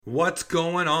What's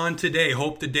going on today?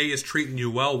 Hope the day is treating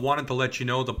you well. Wanted to let you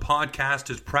know the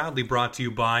podcast is proudly brought to you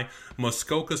by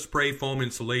Muskoka Spray Foam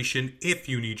Insulation. If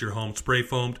you need your home spray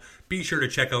foamed, be sure to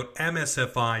check out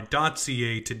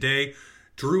msfi.ca today.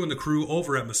 Drew and the crew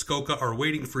over at Muskoka are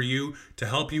waiting for you to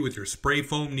help you with your spray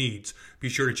foam needs. Be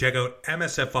sure to check out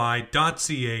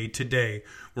msfi.ca today.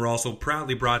 We're also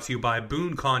proudly brought to you by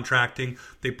Boone Contracting.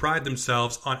 They pride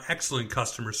themselves on excellent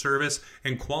customer service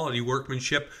and quality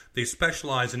workmanship. They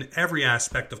specialize in every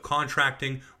aspect of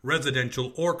contracting,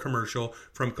 residential or commercial,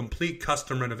 from complete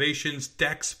custom renovations,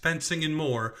 decks, fencing, and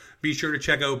more. Be sure to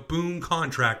check out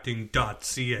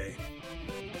boonecontracting.ca.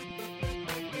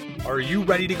 Are you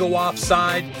ready to go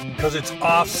offside? Because it's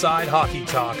Offside Hockey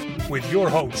Talk with your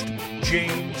host,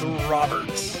 James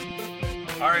Roberts.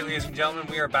 All right, ladies and gentlemen,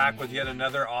 we are back with yet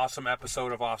another awesome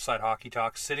episode of Offside Hockey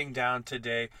Talk. Sitting down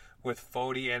today with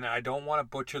Photi, and I don't want to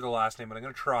butcher the last name, but I'm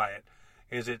going to try it.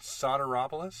 Is it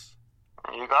Sotiropoulos?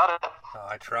 You got it.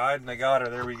 I tried and I got her.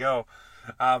 There we go.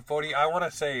 Photi, I want to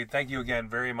say thank you again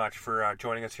very much for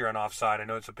joining us here on Offside. I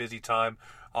know it's a busy time,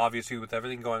 obviously, with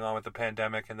everything going on with the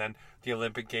pandemic and then the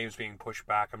Olympic Games being pushed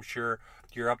back. I'm sure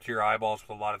you're up to your eyeballs with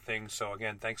a lot of things. So,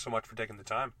 again, thanks so much for taking the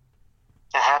time.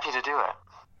 Happy to do it.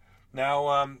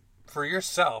 Now, for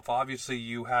yourself, obviously,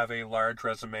 you have a large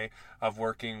resume of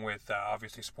working with,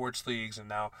 obviously, sports leagues and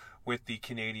now with the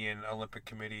Canadian Olympic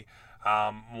Committee.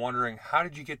 Wondering, how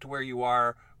did you get to where you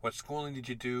are? What schooling did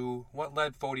you do? What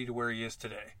led Photi to where he is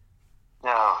today?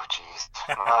 Oh, jeez.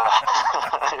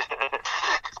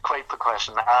 Quite the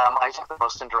question. I took the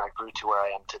most indirect route to where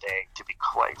I am today, to be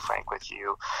quite frank with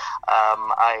you.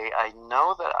 I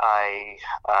know that I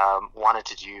wanted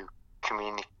to do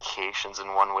communications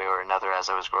in one way or another as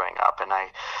I was growing up, and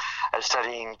I was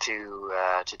studying to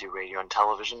do radio and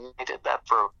television. I did that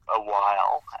for a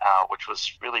while, which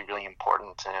was really, really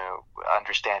important to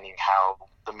understanding how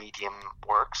the medium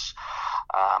works.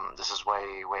 This is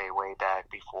way, way, way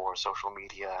back before social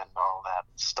media and all that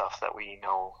stuff that we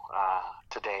know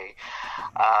today.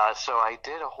 So I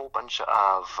did a whole bunch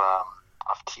of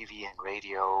TV and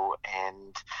radio,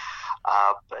 and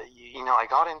I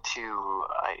got into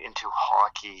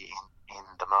hockey in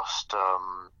the most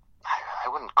I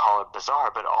wouldn't call it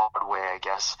bizarre, but odd way, I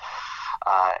guess.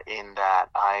 In that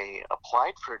I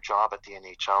applied for a job at the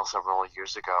NHL several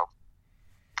years ago,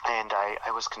 and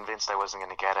I was convinced I wasn't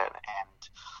going to get it,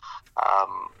 and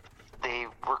they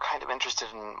were kind of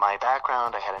interested in my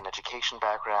background. I had an education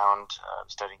background,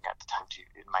 studying at the time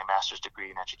in my master's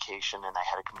degree in education, and I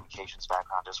had a communications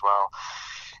background as well.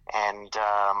 And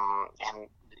I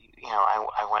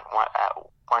went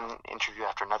one interview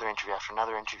after another interview after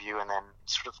another interview, and then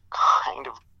sort of kind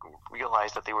of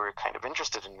realized that they were kind of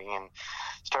interested in me, and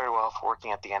started off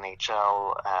working at the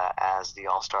NHL as the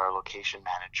All-Star location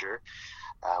manager.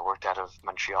 Worked out of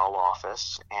Montreal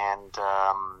office, and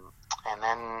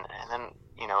then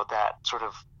that sort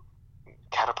of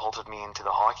catapulted me into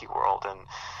the hockey world. And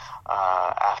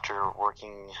after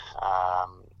working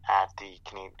at the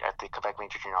Quebec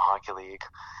Major Junior Hockey League,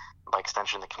 by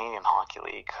extension the Canadian Hockey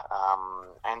League,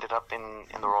 I ended up in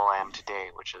the role I am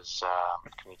today, which is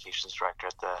communications director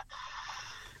at the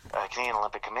Canadian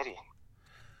Olympic Committee.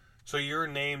 So you're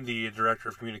named the director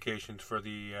of communications for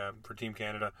Team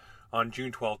Canada on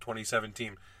June 12,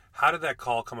 2017. How did that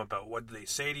call come about? What did they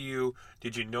say to you?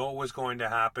 Did you know it was going to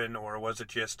happen, or was it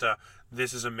just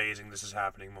this is amazing, this is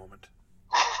happening moment?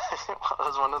 Well, it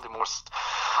was one of the most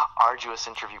arduous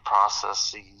interview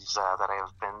processes that I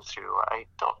have been through. I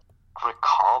don't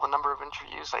recall the number of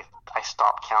interviews. I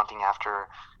stopped counting after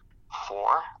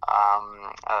 4,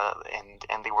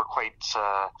 and they were quite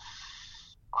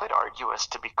arduous,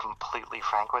 to be completely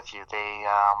frank with you.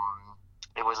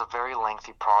 It was a very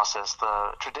lengthy process.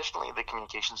 Traditionally, the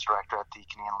communications director at the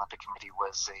Canadian Olympic Committee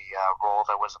was a role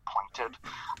that was appointed,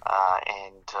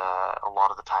 and a lot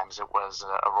of the times it was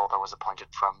a role that was appointed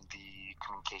from the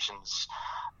communications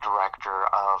director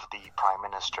of the Prime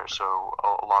Minister. So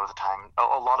a lot of the time,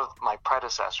 a lot of my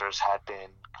predecessors had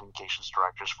been communications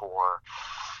directors for,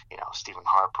 Stephen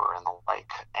Harper and the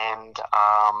like. And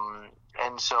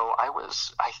so I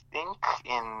was, I think,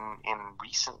 in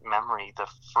recent memory, the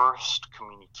first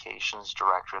communications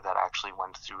director that actually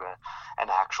went through an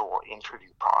actual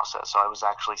interview process. So I was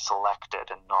actually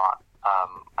selected and not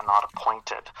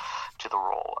appointed to the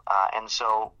role. And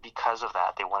so because of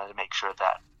that, they wanted to make sure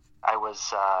that I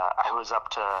was up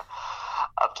to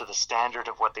the standard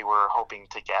of what they were hoping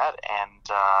to get, and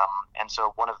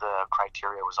so one of the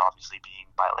criteria was obviously being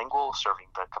bilingual, serving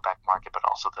the Quebec market, but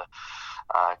also the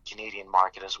Canadian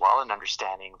market as well, and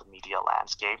understanding the media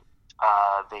landscape.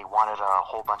 They wanted a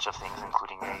whole bunch of things,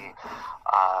 including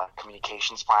a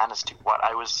communications plan as to what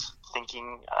I was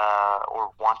thinking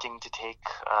or wanting to take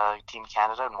Team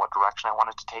Canada and what direction I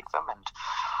wanted to take them. And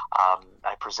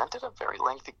I presented a very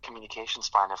lengthy communications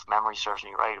plan. If memory serves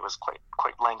me right, it was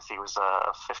quite lengthy. It was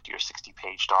a 50 or 60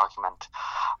 page document,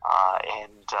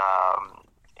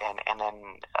 and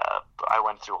then I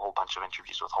went through a whole bunch of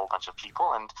interviews with a whole bunch of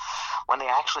people. And when they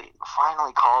actually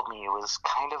finally called me, it was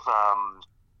kind of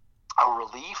a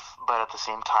relief, but at the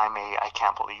same time, I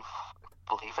can't believe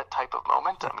it type of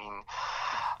moment. I mean,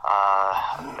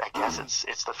 I guess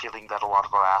it's the feeling that a lot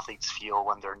of our athletes feel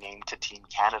when they're named to Team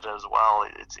Canada as well.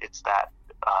 It's that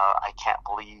I can't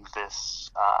believe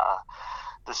this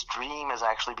dream is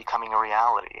actually becoming a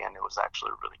reality, and it was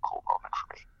actually a really cool moment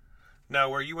for me. Now,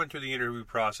 where you went through the interview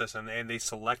process and they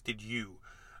selected you,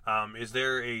 is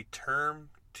there a term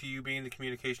to you being the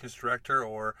communications director,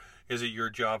 or is it your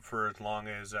job for as long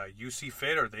as you see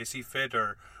fit or they see fit,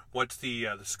 or what's the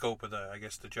scope of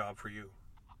the job for you?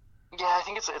 Yeah, I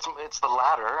think it's the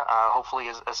latter. Hopefully,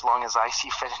 as long as I see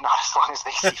fit, and not as long as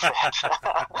they see fit.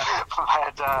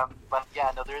 but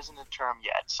yeah, no, there isn't a term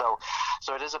yet. So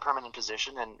it is a permanent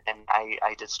position, and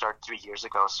I did start 3 years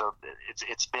ago. So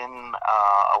it's been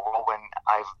a whirlwind.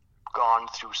 I've gone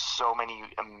through so many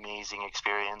amazing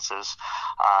experiences,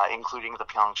 including the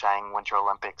Pyeongchang Winter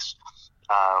Olympics,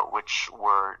 which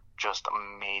were just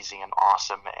amazing and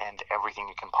awesome, and everything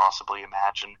you can possibly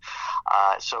imagine.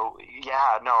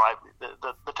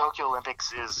 The Tokyo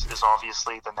Olympics is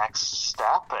obviously the next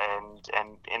step,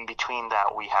 and in between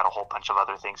that, we had a whole bunch of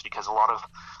other things, because a lot of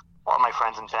my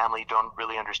friends and family don't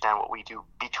really understand what we do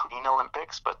between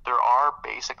Olympics, but there are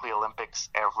basically Olympics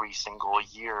every single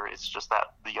year. It's just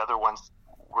that the other ones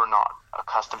we're not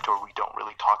accustomed to, or we don't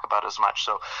really talk about as much.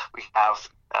 So we have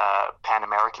Pan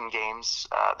American Games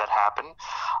that happen.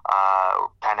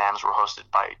 Pan Ams were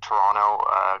hosted by Toronto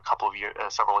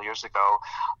several years ago,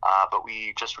 but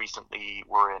we just recently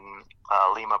were in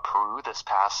Lima, Peru this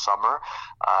past summer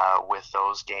with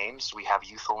those games. We have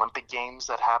Youth Olympic Games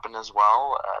that happen as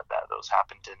well. Those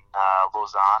happened in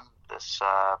Lausanne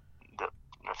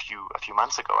a few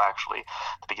months ago, actually,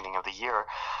 at the beginning of the year.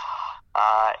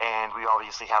 And we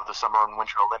obviously have the Summer and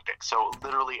Winter Olympics. So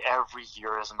literally every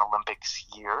year is an Olympics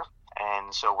year.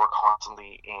 And so we're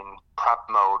constantly in prep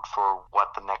mode for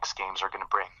what the next games are going to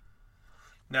bring.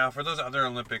 Now, for those other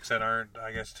Olympics that aren't,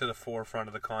 I guess, to the forefront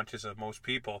of the conscious of most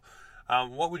people,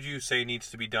 what would you say needs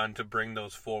to be done to bring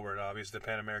those forward? Obviously, the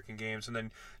Pan American Games, and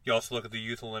then you also look at the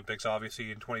Youth Olympics.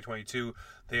 Obviously, in 2022,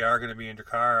 they are going to be in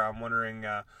Dakar. I'm wondering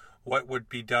what would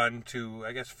be done to,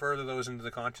 I guess, further those into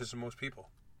the conscious of most people.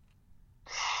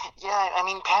 Yeah, I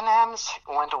mean, Pan Am's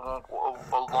went a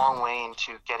long way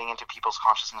into getting into people's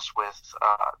consciousness with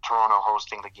Toronto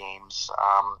hosting the games.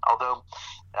 Although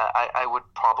I would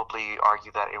probably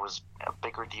argue that it was a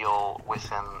bigger deal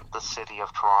within the city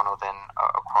of Toronto than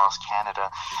across Canada.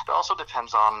 It also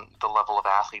depends on the level of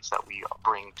athletes that we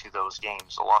bring to those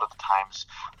games. A lot of the times,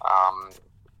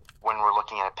 when we're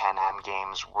looking at Pan Am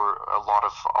Games, we're a lot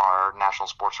of our national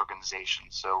sports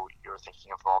organizations. So you're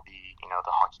thinking of all the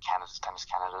Hockey Canadas, Tennis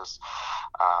Canadas,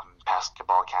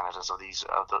 Basketball Canadas of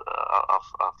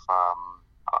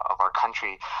our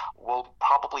country will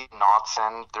probably not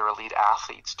send their elite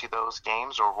athletes to those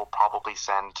games, or will probably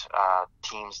send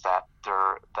teams that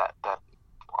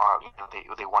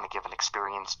they want to give an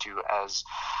experience to as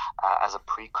a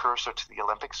precursor to the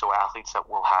Olympics. So athletes that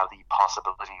will have the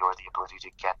possibility or the ability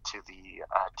to get to the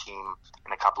team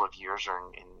in a couple of years, or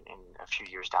in a few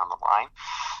years down the line.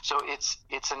 So it's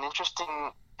an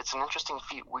interesting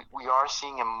feat. We are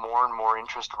seeing a more and more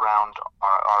interest around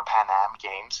our Pan Am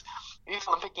Games. These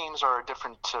Olympic Games are a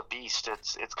different beast.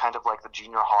 It's kind of like the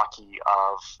junior hockey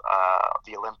of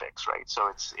the Olympics, right? So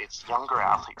it's younger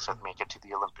athletes that make it to the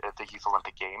Youth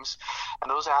Olympic Games, and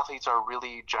those athletes are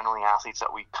really generally athletes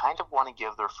that we kind of want to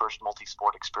give their first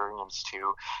multi-sport experience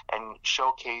to, and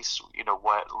showcase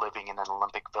what living in an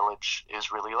Olympic village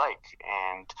is really like,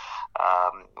 and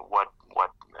what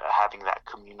having that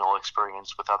communal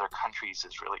experience with other countries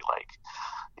is really like.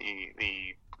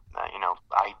 The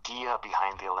idea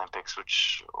behind the Olympics,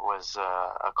 which was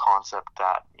a concept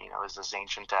that is as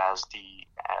ancient as the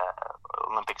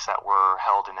Olympics that were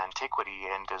held in antiquity,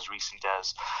 and as recent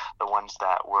as the ones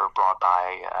that were brought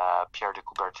by Pierre de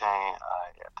Coubertin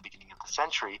at the beginning of the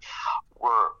century,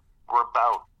 were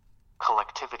about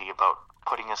collectivity, about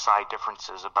putting aside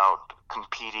differences, about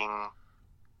competing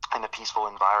in a peaceful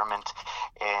environment,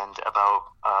 and about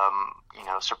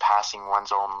surpassing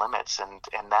one's own limits, and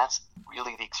that's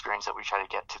really the experience that we try to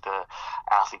get to the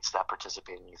athletes that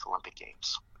participate in Youth Olympic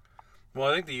Games.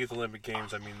 Well, I think the Youth Olympic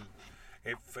Games, I mean,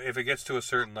 if it gets to a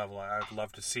certain level, I'd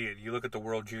love to see it. You look at the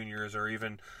World Juniors, or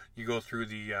even you go through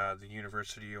the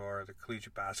university or the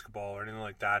collegiate basketball or anything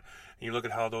like that, and you look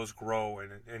at how those grow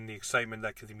and the excitement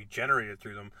that can be generated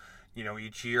through them.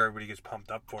 Each year everybody gets pumped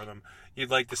up for them.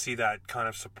 You'd like to see that kind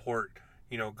of support,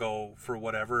 go for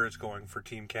whatever is going for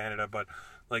Team Canada. But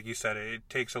like you said, it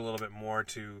takes a little bit more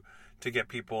to get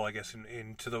people, I guess,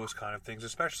 into those kind of things,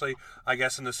 especially, I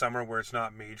guess, in the summer where it's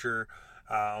not major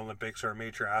Olympics or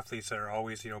major athletes that are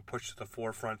always, pushed to the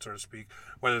forefront, so to speak,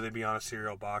 whether they be on a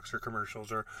cereal box or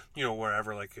commercials or,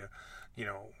 wherever, like,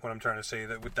 what I'm trying to say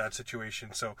that with that situation.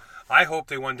 So I hope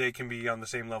they one day can be on the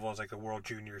same level as like the World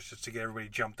Juniors, just to get everybody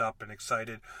jumped up and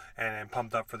excited and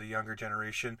pumped up for the younger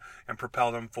generation and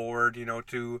propel them forward,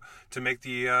 to make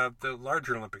the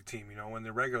larger Olympic team, when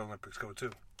the regular Olympics go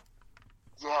too.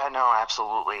 Yeah, no,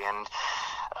 absolutely. And,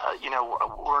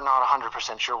 we're not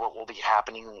 100% sure what will be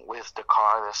happening with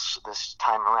Dakar this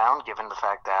time around, given the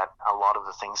fact that a lot of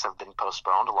the things have been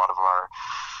postponed. A lot of our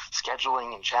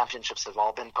scheduling and championships have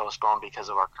all been postponed because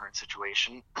of our current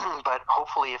situation. But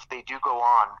hopefully, if they do go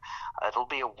on, it'll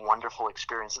be a wonderful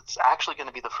experience. It's actually going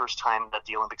to be the first time that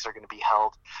the Olympics are going to be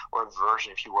held, or a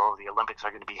version, if you will, of the Olympics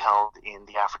are going to be held in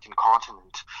the African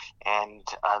continent. And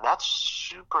that's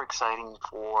super exciting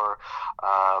for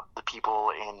the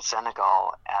people in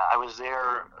Senegal. I was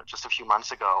there just a few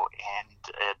months ago,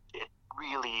 and it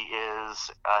really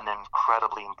is an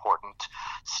incredibly important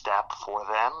step for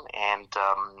them. And,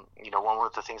 one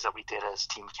of the things that we did as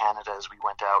Team Canada is we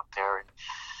went out there and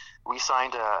we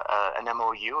signed an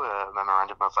MOU, a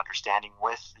Memorandum of Understanding,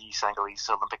 with the Senegalese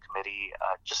Olympic Committee,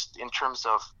 just in terms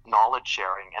of knowledge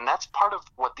sharing. And that's part of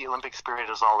what the Olympic spirit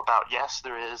is all about. Yes,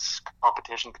 there is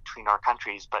competition between our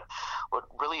countries, but what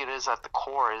really it is at the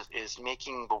core is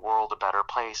making the world a better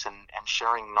place and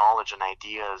sharing knowledge and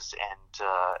ideas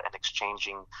and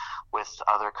exchanging with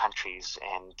other countries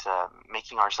and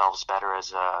making ourselves better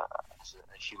as a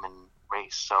human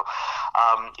race. So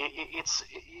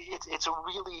it's a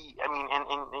really,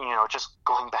 and just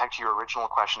going back to your original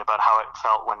question about how it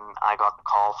felt when I got the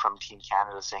call from Team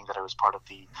Canada saying that I was part of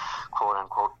the quote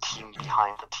unquote team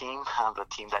behind the team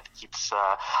that keeps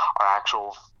our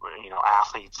actual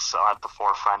athletes at the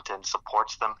forefront and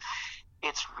supports them.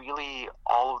 It's really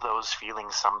all of those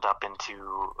feelings summed up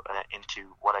into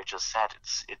what I just said.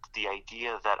 It's the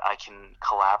idea that I can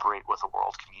collaborate with the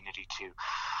world community to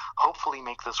hopefully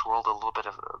make this world a little bit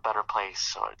of a better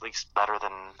place, or at least better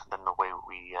than the way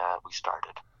we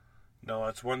started. No,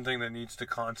 that's one thing that needs to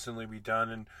constantly be done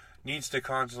and needs to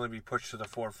constantly be pushed to the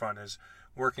forefront, is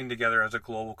working together as a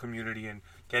global community and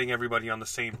getting everybody on the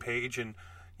same page. And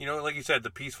like you said,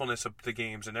 the peacefulness of the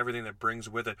games and everything that brings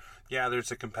with it. Yeah,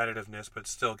 there's a competitiveness, but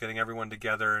still getting everyone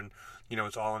together and,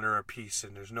 it's all under a peace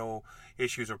and there's no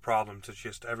issues or problems. It's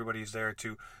just everybody's there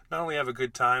to not only have a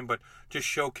good time, but just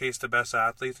showcase the best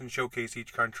athletes and showcase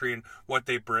each country and what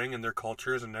they bring and their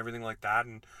cultures and everything like that.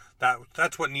 And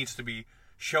that's what needs to be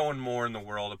shown more in the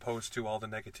world, opposed to all the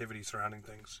negativity surrounding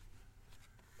things.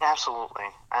 Absolutely.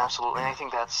 And I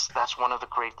think that's one of the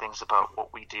great things about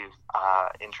what we do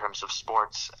in terms of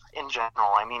sports in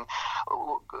general. I mean,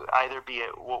 either be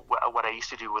it what I used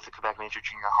to do with the Quebec Major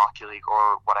Junior Hockey League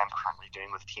or what I'm currently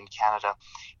doing with Team Canada,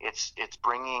 it's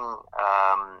bringing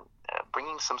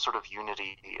some sort of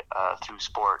unity through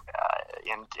sport,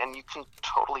 and you can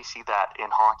totally see that in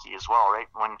hockey as well, right?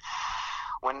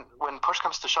 When push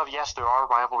comes to shove, yes, there are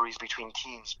rivalries between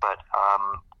teams, but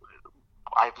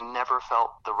I've never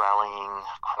felt the rallying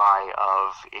cry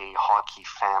of a hockey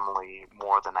family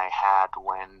more than I had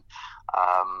when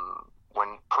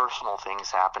personal things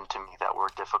happened to me that were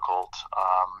difficult,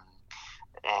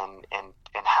 and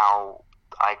how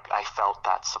I felt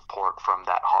that support from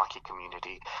that hockey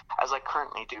community, as I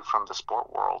currently do from the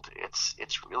sport world. It's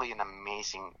really an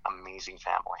amazing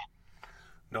family.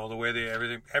 No, the way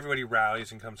everybody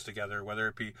rallies and comes together, whether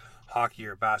it be hockey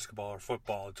or basketball or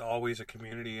football, it's always a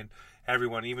community, and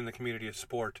everyone, even the community of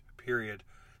sport, period.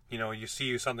 You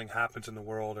see something happens in the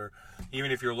world, or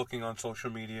even if you're looking on social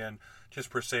media and just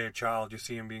per se a child, you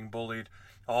see him being bullied,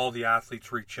 all the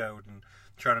athletes reach out and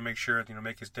try to make sure,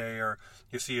 make his day. Or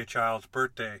you see a child's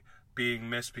birthday being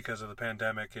missed because of the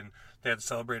pandemic and they had to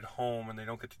celebrate at home and they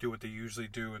don't get to do what they usually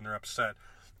do and they're upset.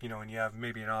 And you have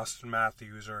maybe an Austin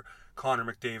Matthews or Connor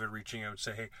McDavid reaching out and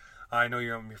say, hey, I know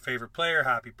you're my favorite player,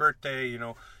 happy birthday.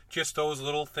 Just those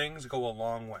little things go a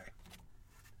long way.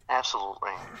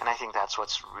 Absolutely. And I think that's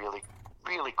what's really,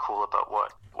 really cool about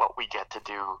what we get to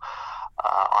do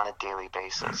on a daily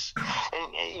basis.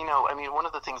 And, one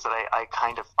of the things that I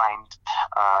kind of find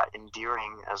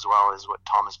endearing as well is what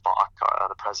Thomas Bach,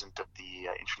 the president of the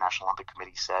International Olympic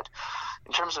Committee, said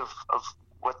in terms of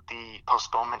what the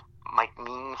postponement might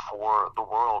mean for the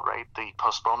world, right? The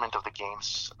postponement of the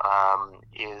games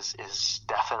is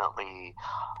definitely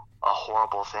a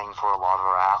horrible thing for a lot of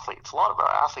our athletes. A lot of our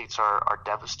athletes are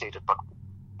devastated, but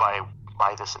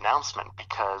by this announcement,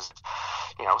 because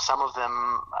some of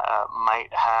them might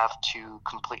have to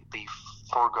completely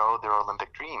forego their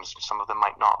Olympic dreams. Some of them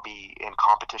might not be in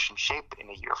competition shape in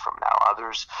a year from now.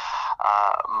 Others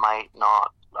might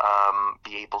not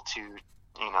be able to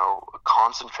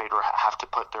concentrate or have to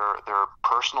put their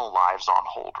personal lives on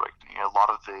hold. Right? A lot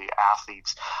of the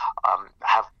athletes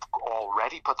have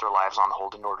already put their lives on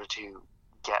hold in order to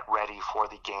get ready for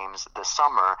the games this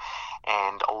summer,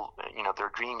 and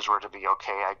their dreams were to be,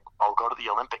 okay, I'll go to the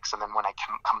Olympics, and then when I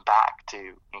can come back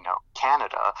to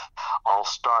Canada, I'll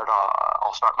start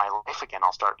my life again.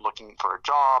 I'll start looking for a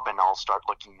job, and I'll start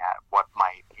looking at what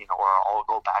my or I'll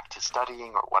go back to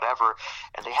studying or whatever,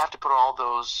 and they have to put all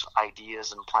those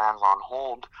ideas and plans on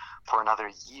hold for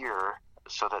another year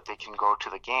so that they can go to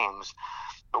the games.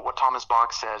 But what Thomas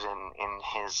Bach said in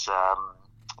his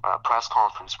press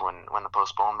conference when the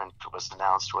postponement was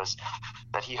announced was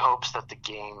that he hopes that the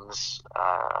games,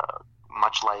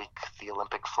 much like the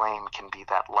Olympic flame, can be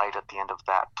that light at the end of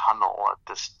that tunnel,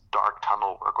 this dark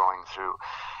tunnel we're going through,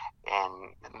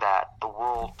 and that the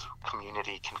world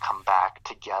community can come back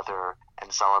together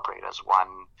and celebrate as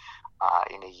one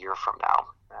in a year from now.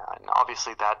 And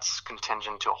obviously that's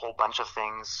contingent to a whole bunch of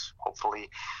things. Hopefully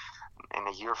in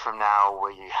a year from now,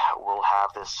 we will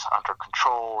have this under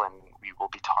control, and we will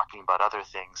be talking about other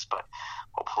things. But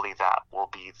hopefully, that will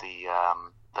be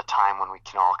the time when we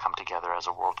can all come together as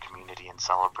a world community and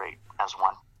celebrate as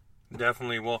one.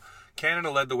 Definitely. Well,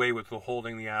 Canada led the way with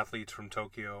holding the athletes from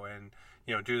Tokyo, and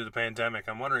due to the pandemic,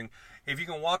 I'm wondering if you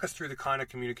can walk us through the kind of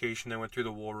communication that went through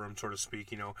the war room, so to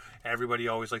speak. Everybody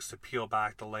always likes to peel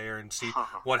back the layer and see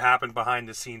what happened behind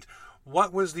the scenes.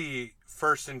 What was the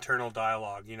first internal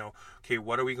dialogue? Okay,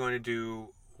 what are we going to do?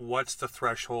 What's the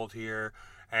threshold here?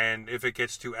 And if it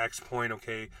gets to X point,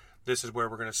 okay, this is where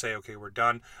we're going to say, okay, we're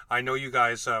done. I know you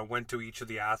guys went to each of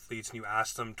the athletes and you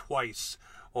asked them twice,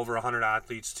 over 100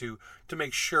 athletes, to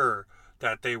make sure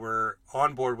that they were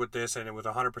on board with this, and it was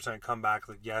 100% comeback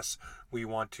that yes, we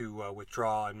want to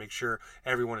withdraw and make sure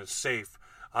everyone is safe.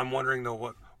 I'm wondering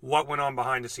though what went on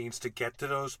behind the scenes to get to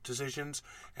those decisions,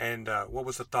 and what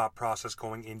was the thought process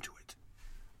going into it?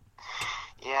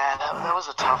 Yeah, that was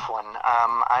a tough one.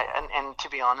 And to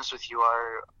be honest with you,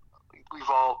 we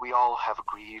all have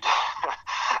agreed,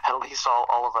 at least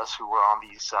all of us who were on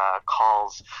these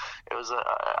calls. It was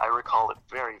I recall it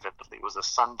very vividly. It was a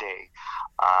Sunday,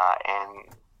 and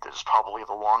it was probably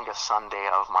the longest Sunday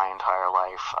of my entire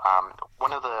life.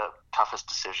 One of the toughest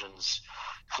decisions,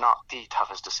 if not the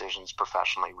toughest decisions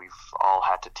professionally, we've all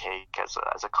had to take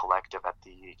as a collective at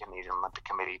the Canadian Olympic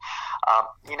Committee.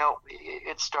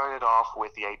 It started off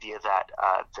with the idea that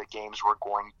the games were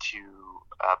going to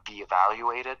be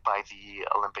evaluated by the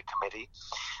Olympic Committee.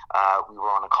 We were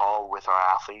on a call with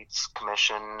our athletes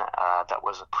commission. That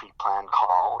was a pre-planned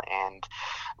call, and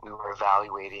we were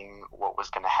evaluating what was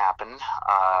going to happen.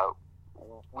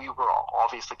 We were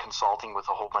obviously consulting with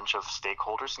a whole bunch of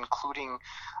stakeholders, including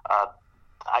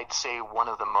I'd say one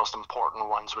of the most important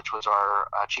ones, which was our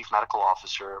Chief Medical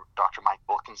Officer, Dr. Mike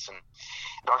Wilkinson.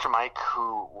 Dr. Mike,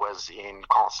 who was in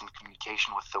constant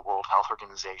communication with the World Health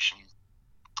Organization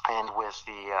and with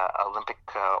the Olympic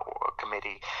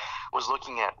Committee, was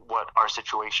looking at what our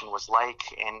situation was like,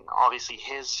 and obviously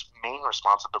his main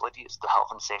responsibility is the health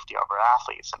and safety of our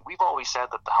athletes. And we've always said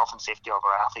that the health and safety of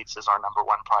our athletes is our number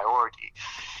one priority.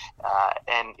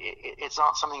 And it's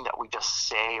not something that we just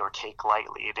say or take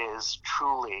lightly. It is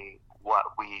truly what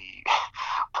we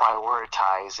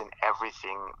prioritize in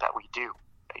everything that we do.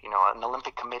 An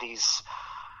Olympic Committee's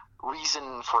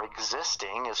reason for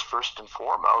existing is first and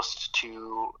foremost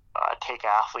to take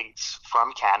athletes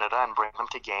from Canada and bring them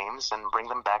to games and bring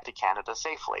them back to Canada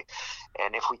safely.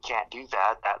 And if we can't do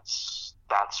that, that's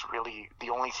really the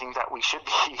only thing that we should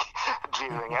be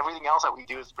doing. Everything else that we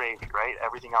do is gravy, right?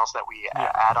 Everything else that we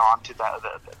add on to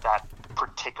that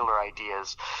particular idea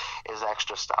is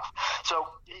extra stuff. So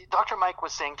Dr. Mike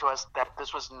was saying to us that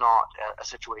this was not a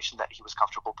situation that he was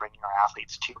comfortable bringing our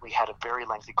athletes to. We had a very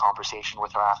lengthy conversation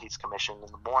with our athletes commission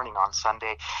in the morning on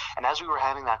Sunday, and as we were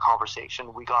having that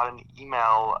conversation, we got an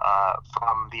email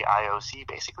from the IOC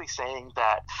basically saying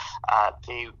that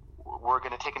they were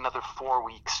going to take another 4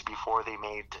 weeks before they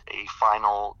made a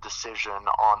final decision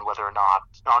on whether or not,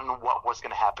 on what was going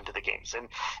to happen to the games. And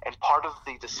part of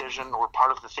the decision, or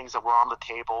part of the things that were on the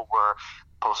table, were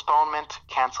postponement,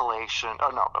 cancellation.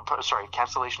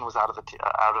 Cancellation was out of the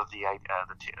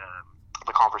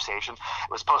the conversation.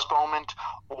 It was postponement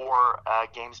or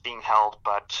games being held,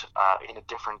 but in a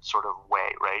different sort of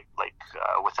way, right? Like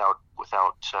without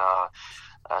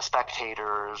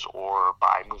spectators, or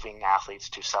by moving athletes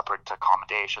to separate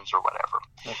accommodations or whatever.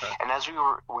 Okay. And as we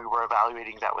were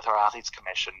evaluating that with our athletes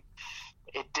commission,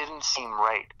 it didn't seem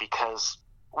right, because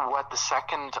what the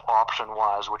second option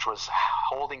was, which was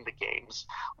holding the games,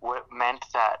 meant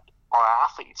that our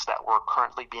athletes that were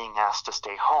currently being asked to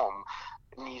stay home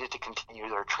needed to continue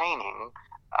their training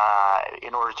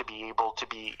in order to be able to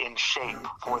be in shape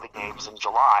for the games in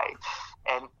July.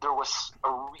 And there was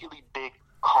a really big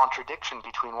contradiction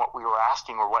between what we were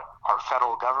asking, or what our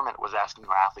federal government was asking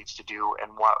our athletes to do,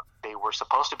 and what they were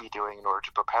supposed to be doing in order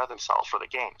to prepare themselves for the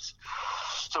games.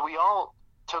 So we all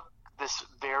took this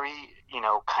very,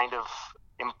 kind of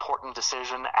important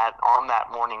decision on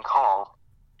that morning call,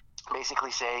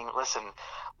 basically saying, listen,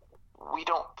 we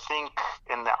don't think,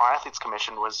 and our athletes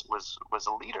commission was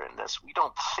a leader in this, we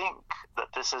don't think that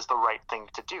this is the right thing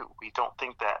to do. We don't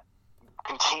think that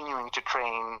continuing to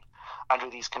train under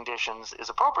these conditions is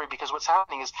appropriate, because what's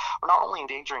happening is we're not only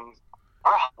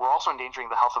we're also endangering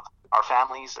the health of our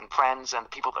families and friends and the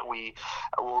people that we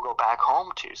will go back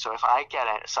home to. So if I get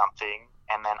something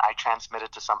and then I transmit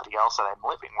it to somebody else that I'm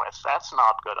living with, that's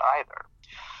not good either.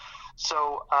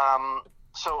 So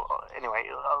anyway,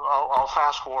 I'll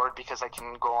fast forward, because I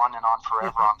can go on and on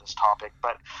forever on this topic.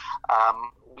 But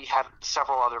we had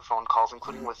several other phone calls,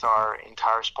 including with our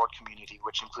entire sport community,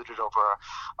 which included over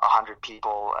 100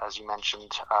 people, as you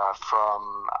mentioned,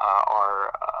 from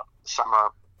our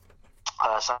summer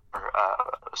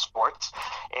sports.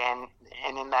 And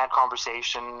in that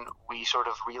conversation, we sort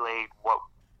of relayed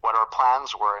what our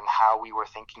plans were and how we were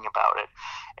thinking about it,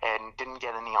 and didn't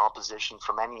get any opposition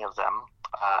from any of them.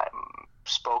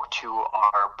 Spoke to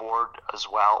our board as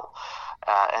well,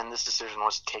 and this decision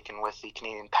was taken with the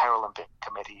Canadian Paralympic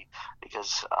Committee,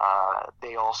 because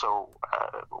they also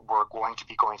were going to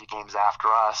be going to games after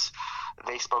us.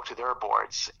 They spoke to their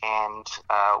boards, and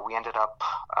we ended up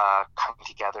coming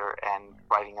together and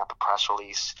writing up a press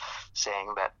release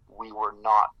saying that we were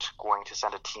not going to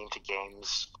send a team to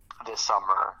games this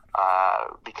summer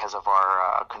because of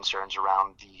our concerns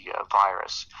around the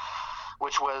virus,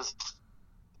 which was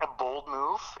a bold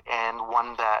move, and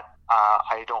one that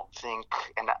I don't think,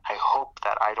 and I hope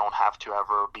that I don't have to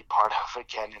ever be part of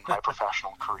again in my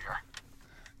professional career.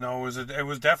 No, it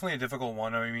was definitely a difficult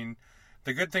one. I mean,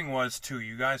 the good thing was, too,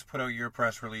 you guys put out your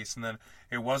press release, and then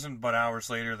it wasn't but hours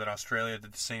later that Australia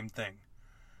did the same thing.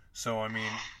 So, I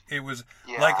mean, it was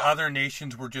like other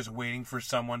nations were just waiting for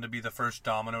someone to be the first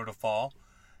domino to fall,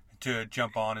 to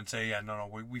jump on and say, yeah, no,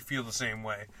 we feel the same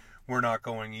way. We're not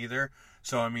going either.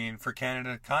 So, I mean, for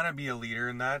Canada to kind of be a leader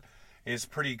in that is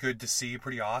pretty good to see,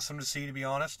 pretty awesome to see, to be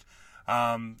honest.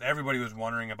 Everybody was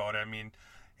wondering about it. I mean,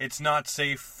 it's not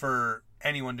safe for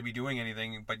anyone to be doing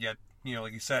anything, but yet,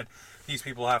 like you said, these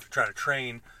people have to try to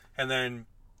train, and then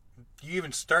you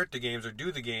even start the games or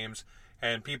do the games,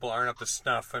 and people aren't up to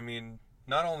snuff. I mean,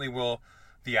 not only will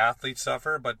the athletes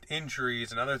suffer, but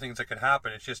injuries and other things that could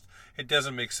happen. It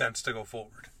doesn't make sense to go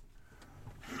forward.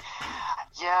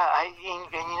 Yeah, and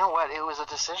you know what? It was a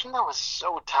decision that was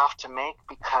so tough to make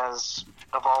because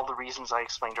of all the reasons I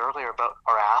explained earlier about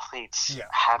our athletes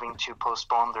having to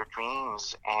postpone their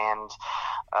dreams, and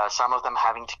some of them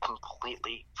having to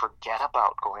completely forget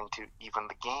about going to even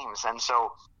the games. And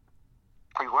so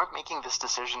we weren't making this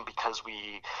decision because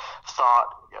we thought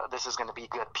this is going to be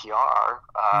good PR.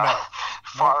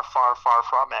 Far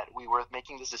from it. We were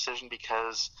making this decision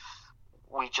because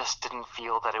we just didn't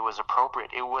feel that it was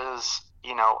appropriate. It was,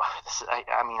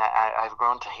 I've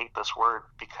grown to hate this word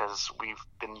because we've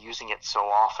been using it so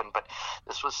often, but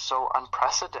this was so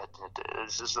unprecedented.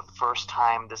 This is the first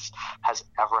time this has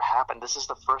ever happened. This is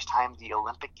the first time the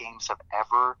Olympic Games have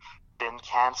ever been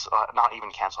canceled, not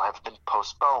even canceled, have been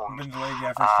postponed. Been delayed,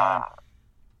 first time.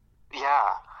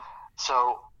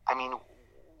 So, I mean,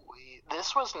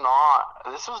 this was not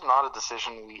a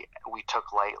decision we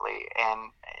took lightly,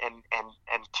 and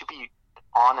to be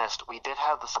honest, we did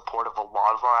have the support of a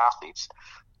lot of our athletes.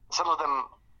 Some of them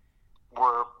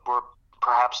were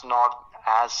perhaps not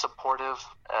as supportive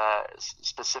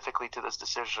specifically to this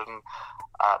decision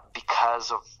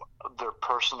because of their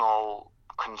personal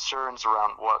concerns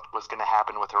around what was going to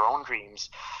happen with their own dreams.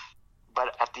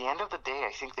 But at the end of the day,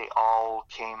 I think they all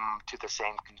came to the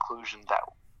same conclusion that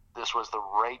this was the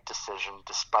right decision,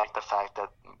 despite the fact that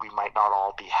we might not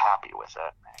all be happy with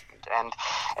it. And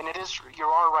it is,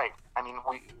 you're all right. I mean,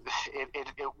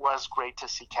 it was great to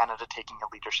see Canada taking a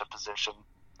leadership position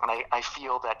And I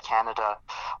feel that Canada,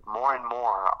 more and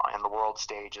more in the world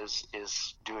stage,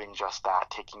 is doing just that,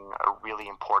 taking a really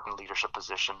important leadership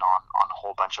position on a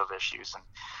whole bunch of issues. And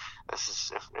this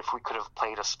is, if we could have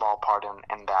played a small part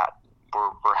in that,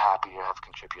 we're happy to have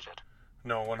contributed.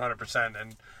 No, 100%.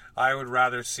 And I would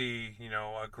rather see,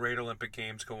 a great Olympic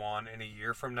Games go on in a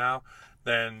year from now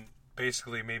than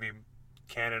basically maybe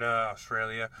Canada,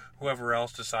 Australia, whoever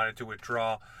else decided to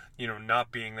withdraw,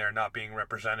 not being there, not being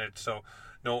represented. So,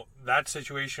 no, that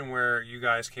situation where you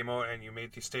guys came out and you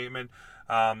made the statement,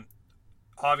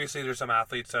 obviously there's some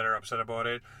athletes that are upset about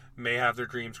it, may have their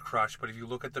dreams crushed, but if you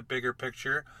look at the bigger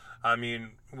picture,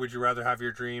 would you rather have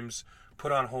your dreams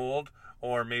put on hold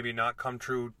or maybe not come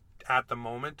true at the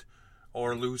moment,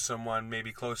 or lose someone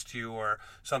maybe close to you, or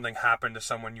something happen to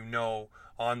someone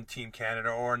on Team Canada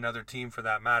or another team for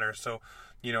that matter? So,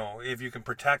 if you can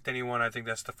protect anyone, I think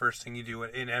that's the first thing you do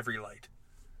in every light.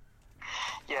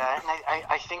 Yeah, and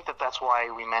I think that's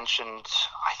why we mentioned,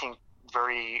 I think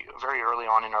very, very early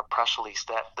on in our press release,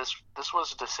 that this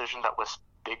was a decision that was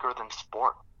bigger than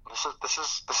sport. This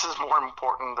is more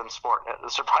important than sport.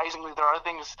 Surprisingly, there are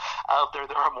things out there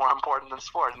that are more important than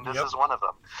sport, and this is one of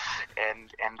them.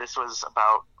 And this was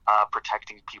about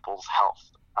protecting people's health,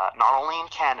 not only in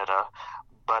Canada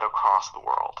but across the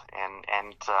world.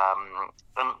 And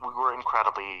we were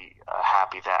incredibly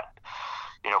happy that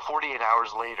 48 hours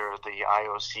later, the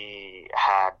IOC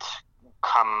had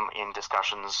come in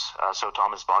discussions. So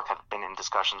Thomas Bach had been in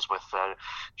discussions with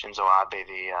Shinzo Abe,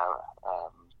 the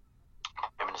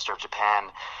Prime Minister of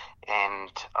Japan,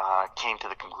 and came to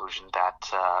the conclusion that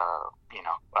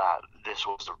this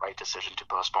was the right decision to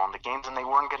postpone the games, and they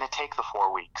weren't going to take the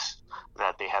 4 weeks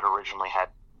that they had originally had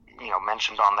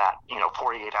mentioned on that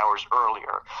 48 hours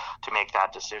earlier to make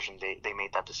that decision. They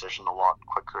made that decision a lot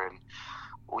quicker, and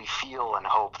we feel and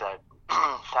hope that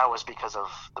that was because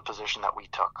of the position that we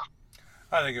took.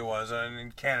 I think it was.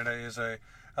 And Canada is a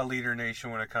leader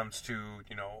nation when it comes to,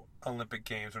 Olympic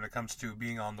Games, when it comes to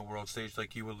being on the world stage,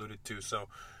 like you alluded to. So,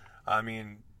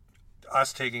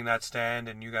 us taking that stand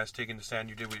and you guys taking the stand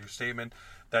you did with your statement,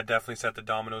 that definitely set the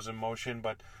dominoes in motion.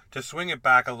 But to swing it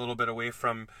back a little bit away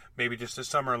from maybe just the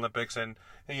Summer Olympics and,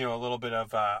 a little bit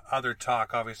of other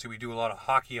talk. Obviously, we do a lot of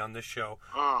hockey on this show.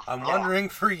 I'm wondering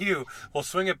for you, we'll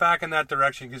swing it back in that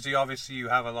direction because obviously you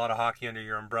have a lot of hockey under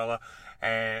your umbrella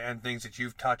and things that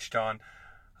you've touched on.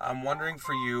 I'm wondering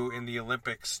for you in the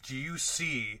Olympics, do you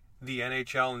see the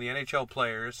NHL and the NHL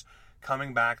players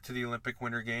coming back to the Olympic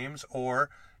Winter Games, or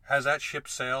has that ship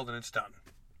sailed and it's done?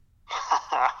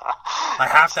 I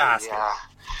have to ask it.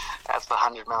 That's the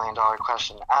 $100 million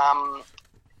question.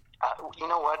 You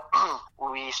know what?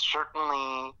 We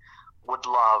certainly would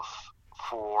love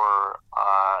for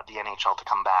the NHL to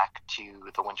come back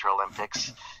to the Winter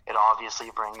Olympics. It obviously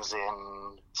brings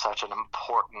in such an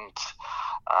important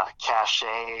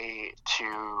cachet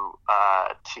to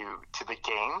the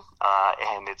game,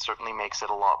 and it certainly makes it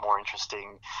a lot more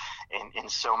interesting in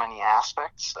so many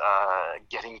aspects.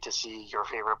 Getting to see your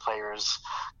favorite players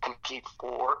compete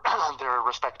for their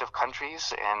respective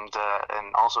countries, and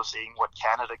also seeing what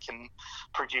Canada can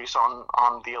produce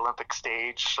on the Olympic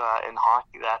stage in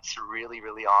hockey. That's really,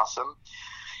 really awesome.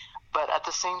 But at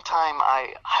the same time,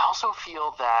 I also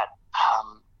feel that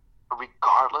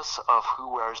regardless of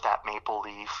who wears that maple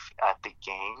leaf at the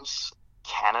games,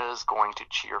 Canada is going to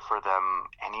cheer for them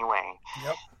anyway.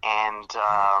 Yep.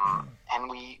 And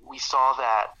we saw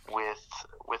that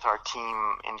with our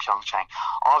team in Pyeongchang.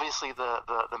 Obviously,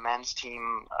 the men's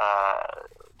team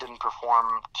didn't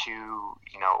perform to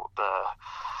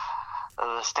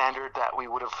the standard that we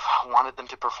would have wanted them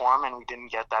to perform, and we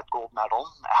didn't get that gold medal.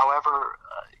 However,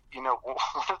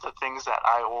 one of the things that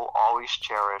I will always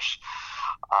cherish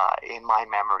in my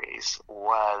memories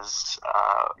was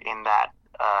in that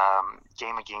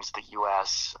game against the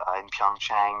U.S. In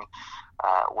Pyeongchang,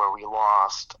 where we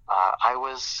lost. I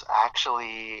was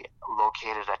actually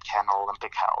located at Canada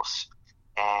Olympic House,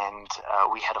 and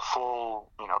we had a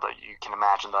full, you can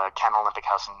imagine the Canada Olympic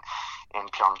House in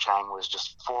Pyeongchang was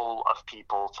just full of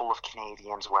people, full of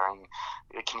Canadians wearing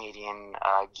Canadian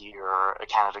gear,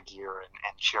 Canada gear,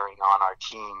 and cheering on our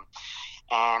team.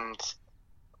 And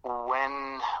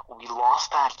when we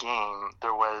lost that game,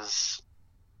 there was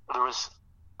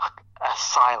a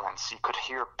silence. You could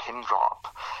hear a pin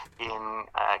drop in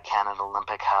Canada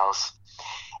Olympic House.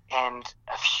 And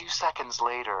a few seconds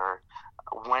later,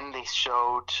 when they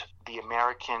showed the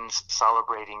Americans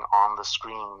celebrating on the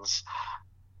screens,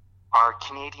 our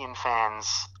Canadian fans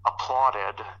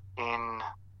applauded in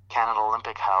Canada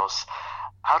Olympic House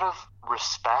out of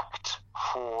respect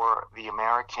for the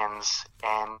Americans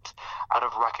and out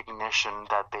of recognition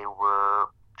that they were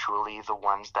truly the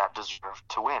ones that deserve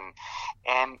to win.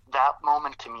 And that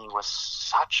moment to me was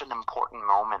such an important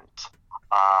moment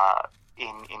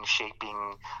in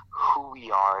shaping who we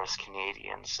are as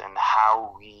Canadians and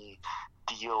how we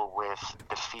deal with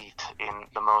defeat in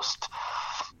the most,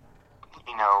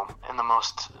 in the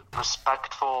most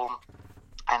respectful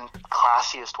and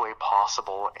classiest way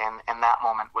possible. And that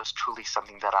moment was truly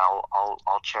something that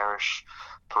I'll cherish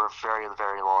for a very,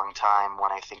 very long time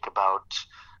when I think about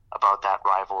that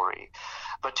rivalry.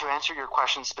 But to answer your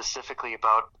question specifically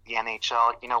about the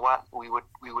NHL, you know what? We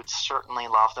would certainly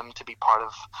love them to be part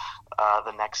of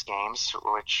the next games,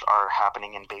 which are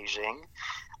happening in Beijing.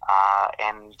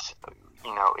 And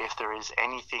if there is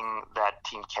anything that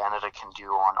Team Canada can do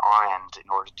on our end in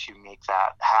order to make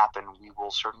that happen, we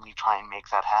will certainly try and make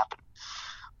that happen.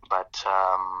 But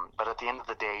at the end of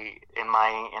the day, in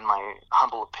my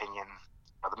humble opinion,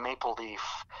 the maple leaf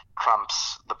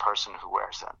trumps the person who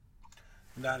wears it.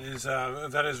 That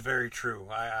is very true.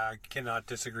 I cannot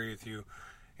disagree with you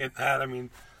in that. I mean,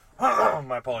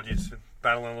 my apologies,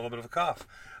 battling a little bit of a cough.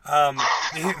 And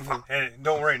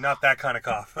don't worry, not that kind of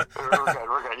cough.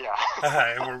 We're good,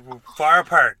 yeah. We're far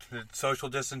apart. Social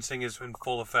distancing is in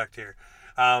full effect here.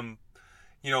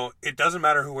 It doesn't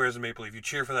matter who wears a maple leaf. You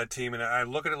cheer for that team, and I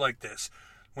look at it like this.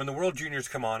 When the World Juniors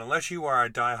come on, unless you are a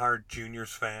diehard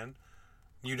Juniors fan,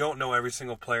 you don't know every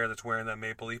single player that's wearing that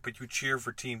maple leaf, but you cheer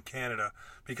for Team Canada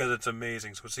because it's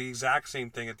amazing. So it's the exact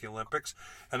same thing at the Olympics.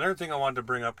 Another thing I wanted to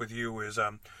bring up with you is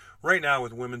right now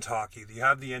with women's hockey, you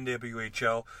have the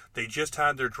NWHL. They just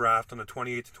had their draft on the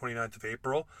 28th to 29th of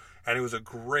April, and it was a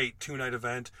great two-night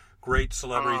event. Great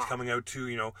celebrities coming out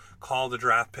to, call the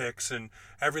draft picks, and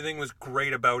everything was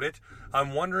great about it.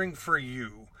 I'm wondering for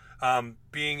you,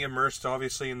 being immersed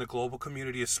obviously in the global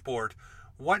community of sport,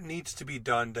 what needs to be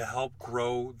done to help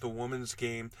grow the women's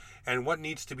game, and what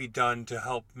needs to be done to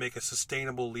help make a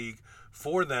sustainable league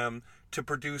for them to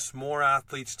produce more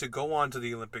athletes to go onto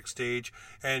the Olympic stage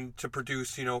and to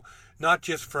produce, not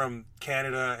just from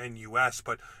Canada and US,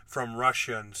 but from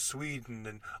Russia and Sweden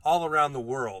and all around the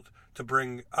world to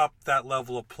bring up that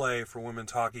level of play for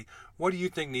women's hockey? What do you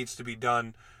think needs to be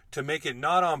done to make it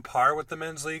not on par with the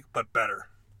men's league, but better?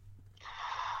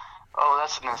 Oh,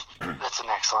 that's an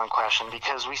excellent question,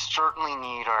 because we certainly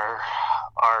need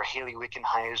our Haley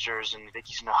Wickenheisers and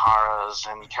Vicky Naharas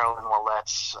and Carolyn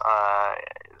Walletts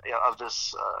of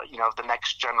this, of the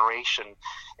next generation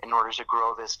in order to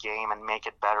grow this game and make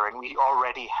it better. And we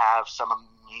already have some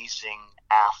amazing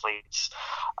athletes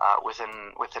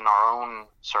within our own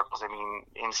circles. I mean,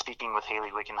 in speaking with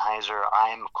Haley Wickenheiser,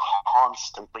 I'm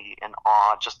constantly in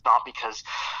awe, just not because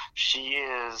she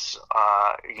is,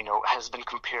 has been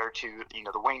compared to,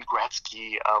 the Wayne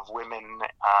Gretzky of women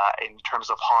in terms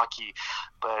of hockey,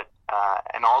 but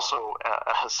and also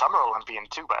a Summer Olympian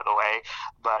too, by the way,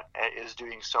 but is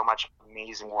doing so much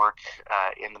amazing work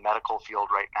in the medical field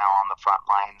right now on the front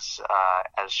lines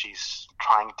as she's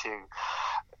trying to,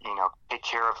 take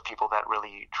care of people that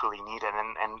really truly need it,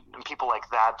 and people like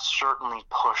that certainly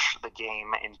push the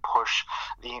game and push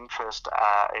the interest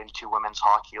into women's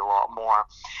hockey a lot more.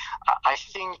 I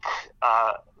think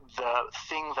the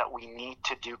thing that we need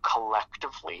to do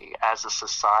collectively as a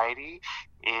society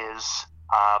is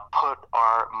put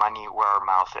our money where our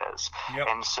mouth is. Yep.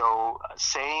 And so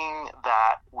saying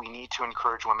that we need to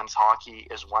encourage women's hockey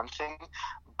is one thing,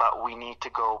 but we need to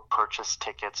go purchase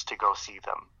tickets to go see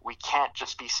them. We can't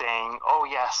just be saying, oh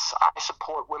yes, I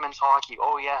support women's hockey.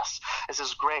 Oh yes, this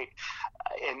is great.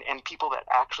 And people that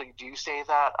actually do say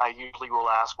that, I usually will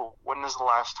ask, well, when is the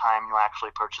last time you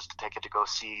actually purchased a ticket to go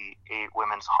see a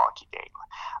women's hockey game?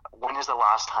 When is the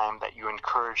last time that you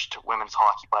encouraged women's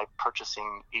hockey by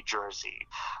purchasing a jersey?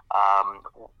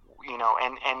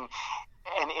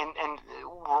 And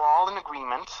we're all in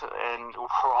agreement, and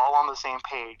we're all on the same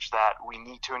page that we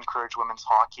need to encourage women's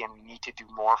hockey and we need to do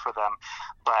more for them.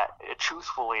 But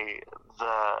truthfully,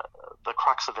 the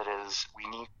crux of it is we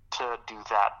need to do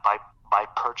that by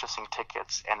purchasing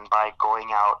tickets and by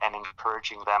going out and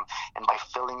encouraging them and by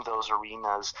filling those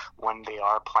arenas when they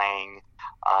are playing,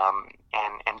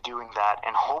 and doing that.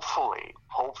 And hopefully,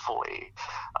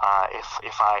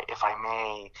 if I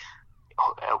may,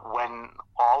 when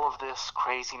all of this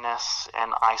craziness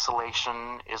and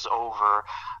isolation is over,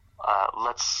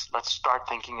 let's start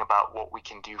thinking about what we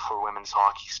can do for women's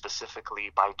hockey specifically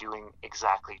by doing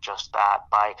exactly just that,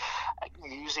 by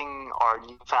using our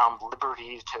newfound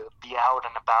liberty to be out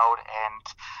and about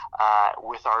and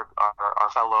with our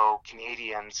fellow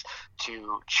Canadians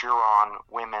to cheer on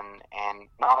women, and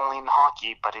not only in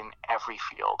hockey but in every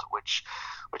field, which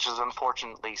is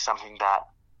unfortunately something that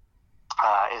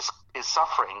is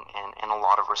suffering in a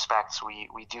lot of respects.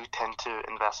 We do tend to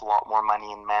invest a lot more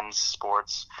money in men's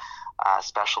sports,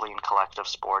 especially in collective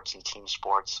sports and team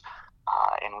sports,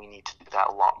 and we need to do that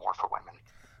a lot more for women.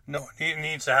 No, it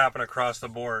needs to happen across the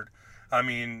board. I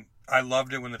mean, I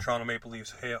loved it when the Toronto Maple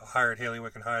Leafs hired Haley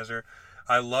Wickenheiser.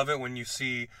 I love it when you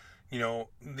see,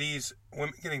 these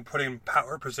women getting put in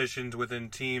power positions within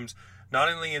teams, not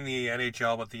only in the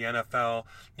NHL, but the NFL,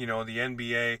 the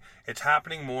NBA. It's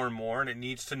happening more and more, and it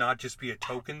needs to not just be a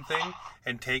token thing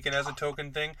and taken as a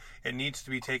token thing. It needs to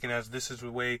be taken as this is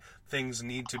the way things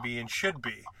need to be and should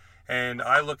be. And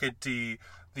I look at the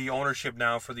ownership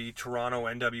now for the Toronto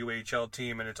NWHL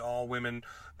team, and it's all women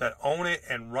that own it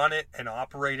and run it and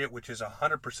operate it, which is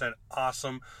 100%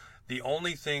 awesome. The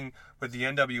only thing with the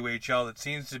NWHL that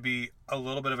seems to be a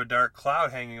little bit of a dark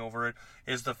cloud hanging over it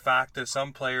is the fact that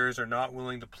some players are not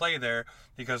willing to play there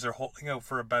because they're holding out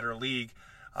for a better league.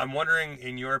 I'm wondering,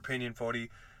 in your opinion, Photi,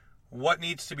 what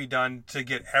needs to be done to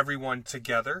get everyone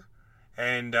together?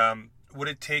 And would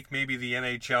it take maybe the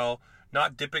NHL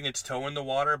not dipping its toe in the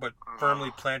water, but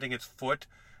firmly planting its foot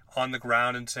on the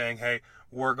ground and saying, hey,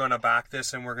 we're going to back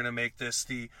this and we're going to make this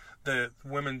the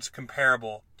women's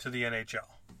comparable to the NHL?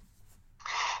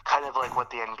 Kind of like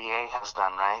what the NBA has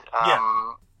done, right?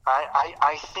 Yeah.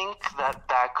 I think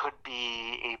that could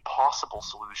be a possible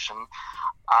solution.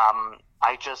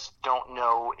 I just don't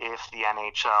know if the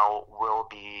NHL will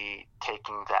be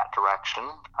taking that direction.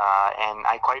 And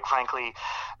I quite frankly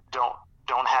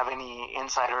don't have any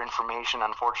insider information,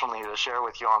 unfortunately, to share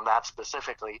with you on that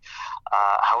specifically.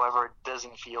 However, it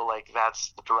doesn't feel like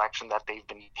that's the direction that they've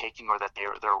been taking or that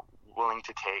they're willing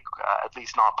to take, at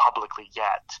least not publicly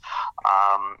yet.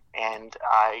 And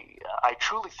I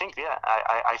truly think,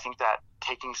 I think that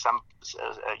taking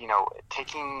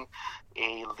taking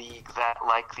a league that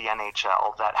like the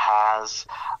NHL that has,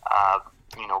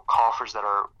 coffers that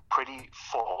are pretty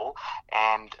full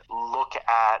and look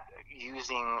at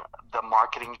using the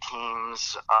marketing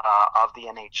teams of the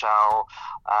NHL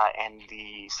and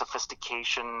the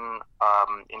sophistication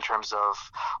in terms of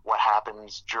what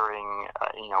happens during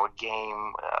a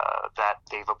game that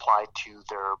they've applied to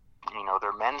their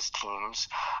men's teams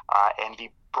and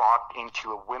be brought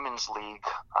into a women's league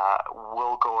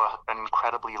will go an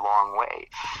incredibly long way.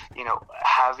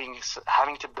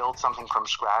 Having to build something from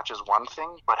scratch is one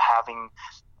thing, but having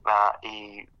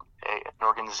an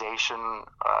organization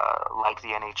like the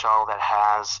NHL that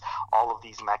has all of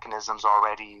these mechanisms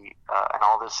already and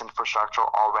all this infrastructure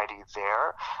already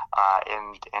there,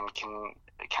 and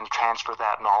can transfer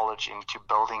that knowledge into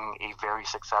building a very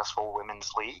successful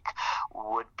women's league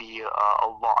would be a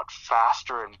lot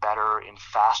faster and better in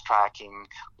fast tracking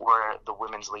where the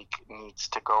women's league needs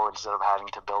to go instead of having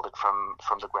to build it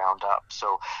from the ground up.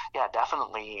 So yeah,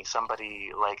 definitely somebody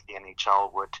like the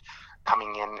NHL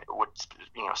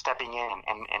stepping in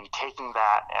and taking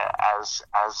that as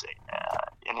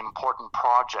an important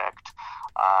project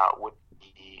would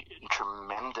be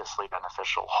tremendously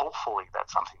beneficial. Hopefully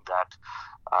that's something that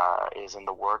is in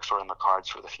the works or in the cards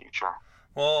for the future.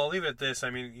 Well, I'll leave it at this. I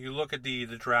mean, you look at the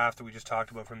draft that we just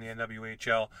talked about from the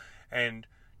NWHL, and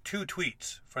 2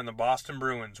 tweets from the Boston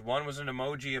Bruins. One was an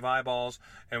emoji of eyeballs,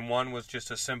 and one was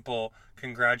just a simple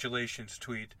congratulations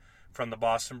tweet from the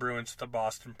Boston Bruins to the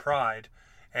Boston Pride.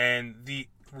 And the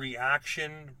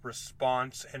reaction,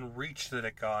 response, and reach that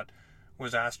it got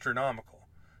was astronomical.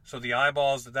 So the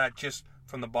eyeballs that just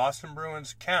from the Boston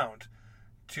Bruins account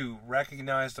to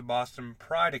recognize the Boston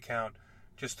Pride account,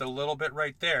 just a little bit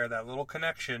right there, that little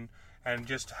connection, and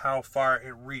just how far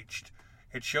it reached.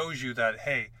 It shows you that,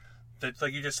 hey, that,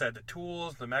 like you just said, the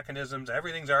tools, the mechanisms,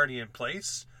 everything's already in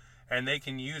place, and they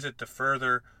can use it to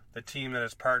further the team that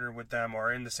has partnered with them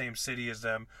or in the same city as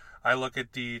them. I look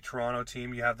at the Toronto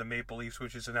team, you have the Maple Leafs,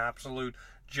 which is an absolute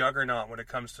juggernaut when it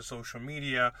comes to social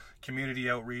media, community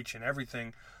outreach, and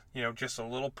everything. Just a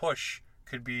little push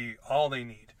could be all they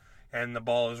need, and the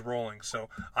ball is rolling. So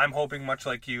I'm hoping, much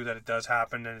like you, that it does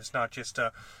happen, and it's not just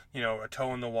a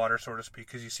toe in the water, so to speak,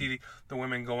 because you see the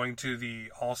women going to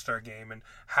the All-Star game and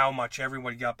how much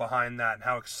everybody got behind that and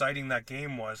how exciting that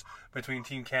game was between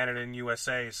Team Canada and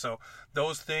USA. So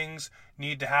those things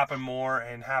need to happen more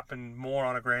and happen more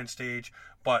on a grand stage,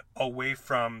 but away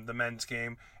from the men's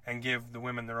game, and give the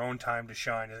women their own time to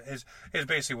shine is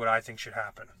basically what I think should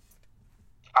happen.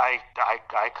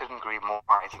 I couldn't agree more.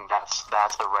 I think that's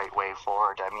the right way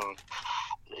forward. I mean,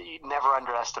 you never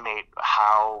underestimate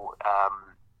how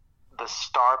the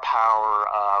star power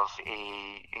of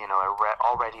a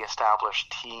already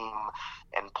established team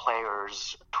and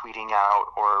players tweeting out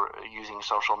or using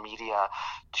social media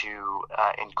to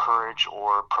encourage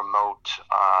or promote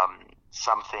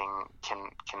something can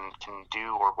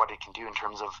do, or what it can do in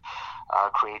terms of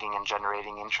creating and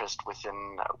generating interest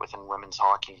within women's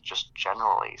hockey just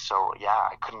generally. So yeah,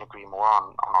 I couldn't agree more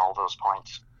on all those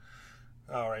points.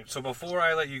 All right, so before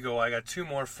I let you go, I got two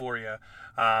more for you.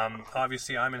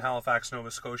 Obviously, I'm in Halifax,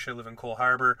 Nova Scotia, live in Cole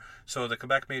Harbour, so the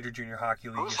Quebec Major Junior Hockey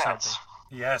League is something.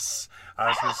 Yes, I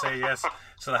was going to say yes.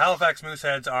 So the Halifax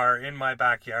Mooseheads are in my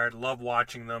backyard. Love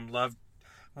watching them. Love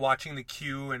watching the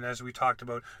queue, and as we talked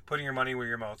about, putting your money where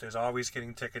your mouth is. Always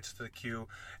getting tickets to the queue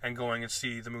and going and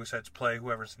see the Mooseheads play,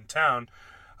 whoever's in town.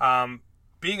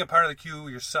 Being a part of the queue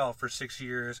yourself for 6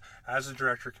 years as a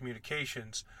director of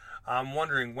communications, I'm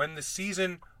wondering, when the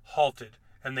season halted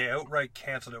and they outright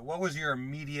canceled it, what was your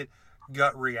immediate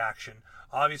gut reaction?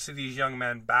 Obviously, these young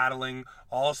men battling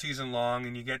all season long,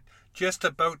 and you get just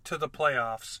about to the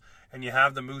playoffs, and you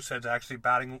have the Mooseheads actually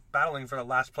battling for the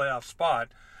last playoff spot.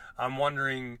 I'm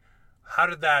wondering, how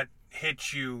did that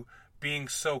hit you, being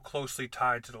so closely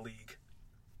tied to the league?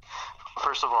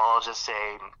 First of all, I'll just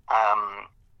say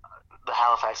the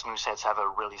Halifax Mooseheads have a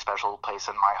really special place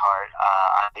in my heart.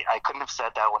 I couldn't have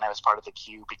said that when I was part of the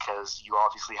queue, because you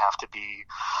obviously have to be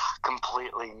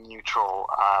completely neutral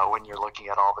when you're looking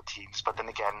at all the teams. But then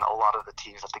again, a lot of the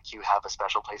teams at the queue have a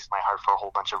special place in my heart for a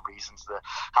whole bunch of reasons. The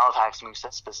Halifax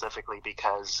Mooseheads specifically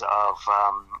because of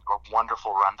a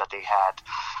wonderful run that they had.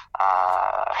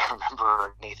 I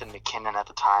remember Nathan McKinnon at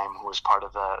the time, who was part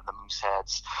of the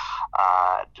Mooseheads.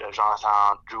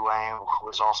 Jonathan Drouin, who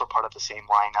was also part of the same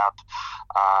lineup.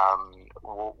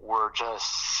 Were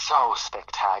just so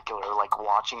spectacular. Like,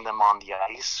 watching them on the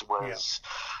ice was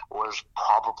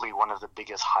probably one of the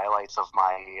biggest highlights of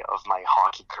my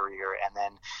hockey career. And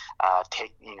then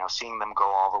seeing them go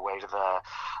all the way to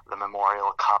the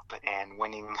Memorial Cup and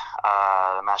winning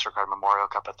the MasterCard Memorial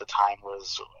Cup at the time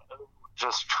was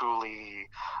just truly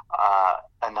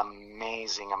an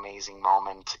amazing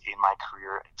moment in my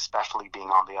career, especially being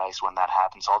on the ice when that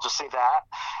happened. So I'll just say that,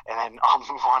 and then I'll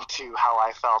move on to how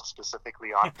I felt specifically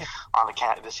on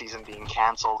the season being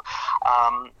canceled.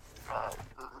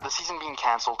 The season being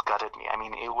canceled gutted me. I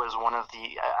mean, it was one of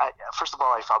the... first of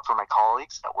all, I felt for my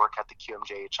colleagues that work at the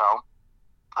QMJHL.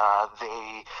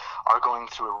 They are going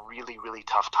through a really, really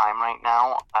tough time right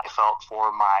now. I felt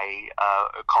for my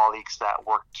colleagues that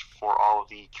worked for all of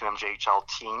the QMJHL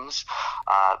teams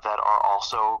that are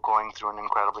also going through an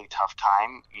incredibly tough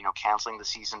time. You know, canceling the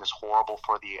season is horrible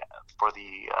for the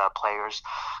players,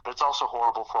 but it's also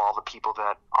horrible for all the people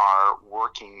that are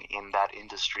working in that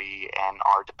industry and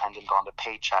are dependent on the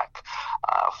paycheck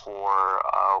for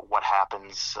what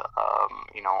happens,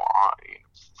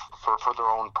 for their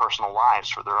own personal lives,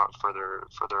 for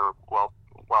their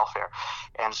welfare.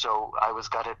 And so I was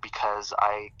gutted because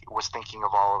I was thinking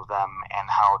of all of them and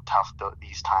how tough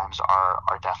these times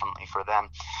are definitely for them.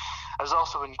 I was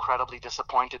also incredibly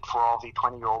disappointed for all the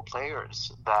 20-year-old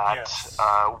players that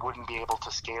wouldn't be able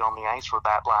to skate on the ice for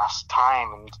that last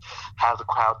time and have the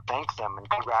crowd thank them and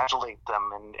congratulate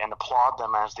them and applaud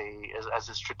them as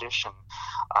is tradition,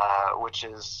 which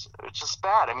is just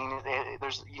bad. I mean,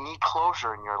 you need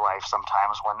closure in your life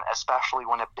sometimes, especially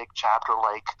when a big chapter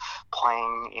like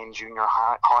playing in junior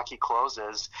hockey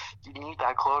closes. You need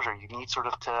that closure. You need sort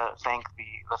of to thank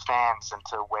the fans and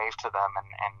to wave to them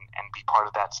and be part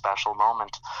of that special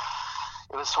moment.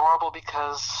 It was horrible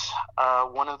because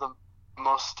one of the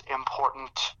most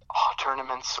important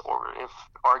tournaments, or if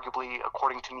arguably,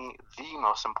 according to me, the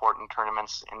most important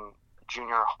tournaments in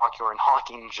junior hockey or in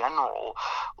hockey in general,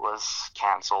 was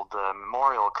canceled. The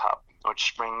Memorial Cup,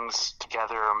 which brings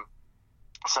together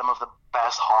some of the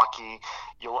best hockey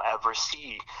you'll ever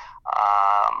see,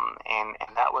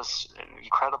 and that was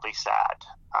incredibly sad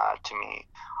to me.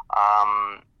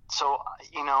 So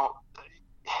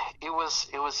it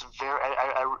was very.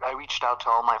 I reached out to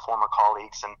all my former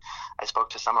colleagues, and I spoke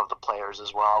to some of the players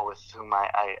as well, with whom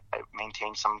I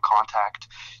maintained some contact,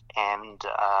 and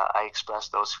I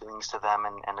expressed those feelings to them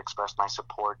and expressed my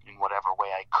support in whatever way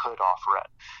I could offer it.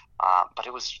 But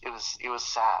it was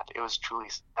sad. It was truly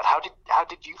sad. How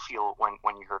did you feel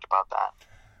when you heard about that?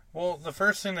 Well, the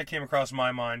first thing that came across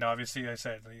my mind, obviously, I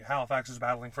said Halifax is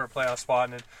battling for a playoff spot,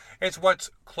 and it's what's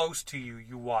close to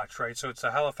you watch, right? So it's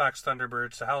the Halifax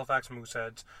Thunderbirds, the Halifax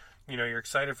Mooseheads. You're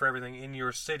excited for everything in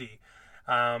your city.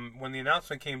 When the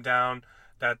announcement came down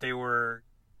that they were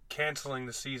canceling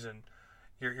the season,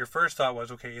 your first thought was,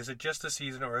 okay, is it just the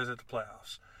season or is it the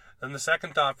playoffs? Then the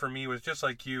second thought for me was, just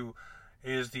like you,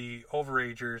 is the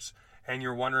overagers, and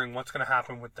you're wondering what's going to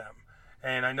happen with them.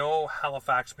 And I know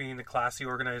Halifax, being the classy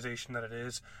organization that it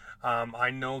is, I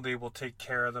know they will take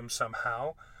care of them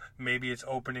somehow. maybe it's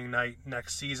opening night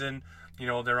next season.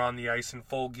 They're on the ice in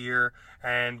full gear,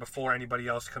 and before anybody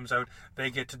else comes out, they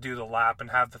get to do the lap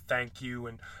and have the thank you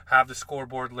and have the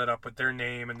scoreboard lit up with their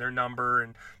name and their number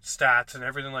and stats and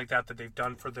everything like that they've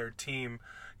done for their team,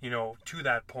 to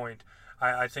that point.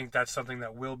 I think that's something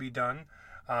that will be done.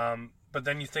 But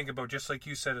then you think about, just like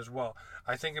you said as well,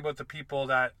 I think about the people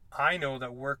that I know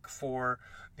that work for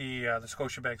the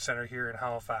Scotiabank Centre here in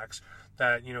Halifax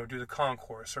that, do the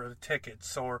concourse or the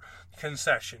tickets or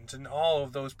concessions, and all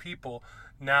of those people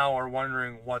now are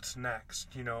wondering what's next.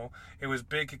 It was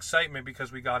big excitement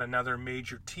because we got another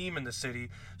major team in the city.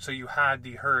 So you had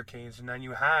the Hurricanes, and then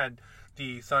you had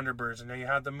the Thunderbirds, and then you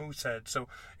had the Mooseheads. So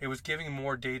it was giving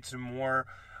more dates and more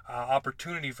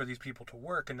opportunity for these people to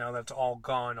work, and now that's all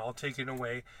gone, all taken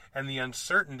away. And the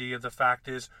uncertainty of the fact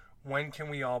is, when can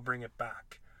we all bring it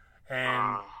back?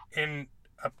 And in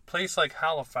a place like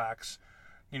Halifax,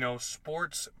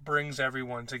 sports brings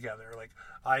everyone together. Like,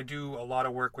 I do a lot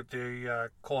of work with the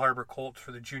Cole Harbour Colts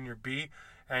for the Junior B,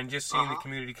 and just seeing the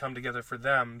community come together for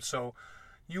them. So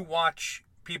you watch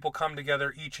people come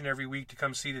together each and every week to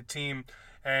come see the team,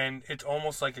 and it's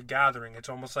almost like a gathering. It's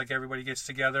almost like everybody gets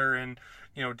together and,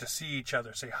 to see each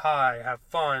other, say hi, have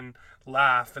fun,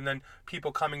 laugh. And then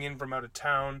people coming in from out of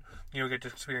town, get to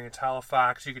experience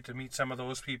Halifax. You get to meet some of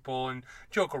those people and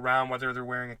joke around, whether they're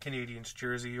wearing a Canadiens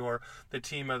jersey or the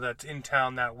team that's in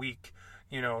town that week.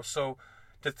 So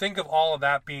to think of all of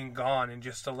that being gone, and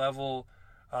just a level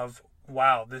of,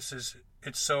 wow, it's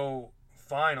so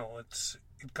final. It's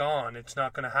gone. It's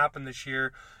not going to happen this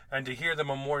year. And to hear the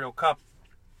Memorial Cup,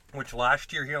 which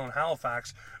last year here in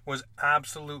Halifax was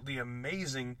absolutely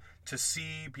amazing to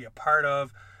see, be a part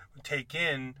of, take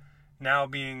in, now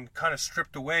being kind of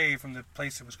stripped away from the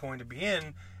place it was going to be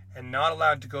in and not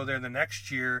allowed to go there the next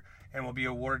year, and will be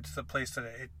awarded to the place that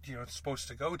it's supposed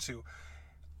to go to.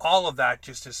 All of that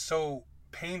just is so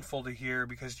painful to hear,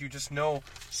 because you just know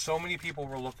so many people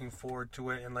were looking forward to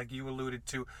it. And like you alluded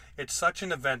to, it's such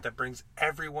an event that brings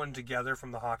everyone together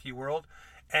from the hockey world,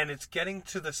 and it's getting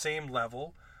to the same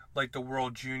level like the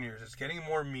World Juniors. It's getting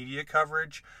more media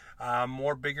coverage.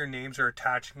 More bigger names are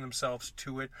attaching themselves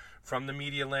to it from the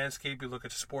media landscape. You look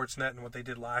at Sportsnet and what they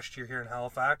did last year here in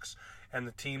Halifax, and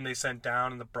the team they sent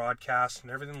down, and the broadcast and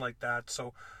everything like that.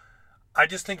 So I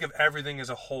just think of everything as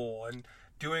a whole, and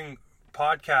doing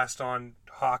podcast on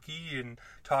hockey and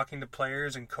talking to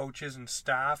players and coaches and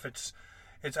staff, it's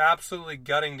absolutely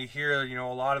gutting to hear,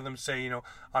 a lot of them say,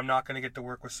 I'm not going to get to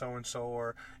work with so-and-so,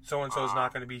 or so-and-so is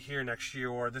not going to be here next year,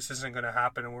 or this isn't going to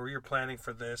happen, and we were planning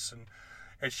for this. And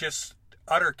it's just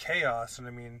utter chaos. And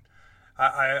I mean,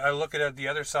 I look at it the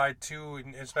other side too,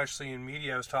 and especially in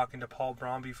media. I was talking to Paul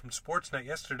Bromby from Sportsnet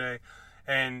yesterday,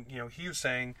 and, he was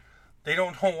saying they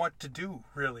don't know what to do,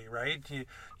 really, right?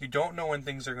 You don't know when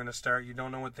things are going to start. You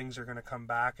don't know when things are going to come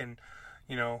back. And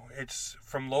it's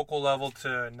from local level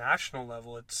to national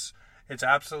level. It's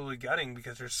absolutely gutting,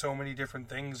 because there's so many different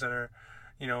things that are,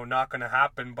 not going to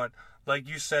happen. But like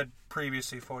you said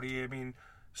previously, Photi, I mean,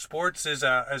 sports is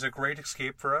a great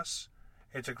escape for us.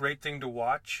 It's a great thing to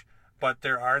watch, but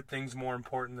there are things more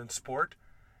important than sport.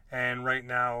 And right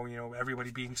now,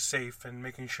 everybody being safe and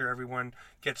making sure everyone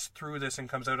gets through this and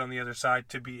comes out on the other side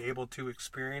to be able to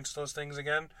experience those things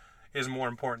again is more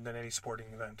important than any sporting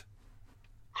event.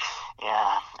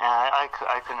 Yeah,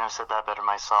 I couldn't have said that better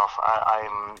myself.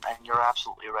 And you're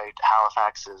absolutely right.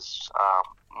 Halifax is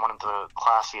one of the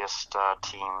classiest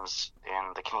teams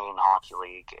in the Canadian Hockey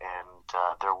League, and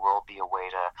there will be a way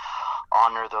to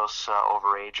honor those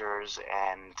overagers.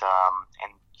 And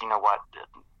you know what?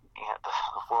 Yeah,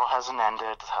 the world hasn't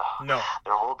ended. No.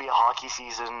 There will be a hockey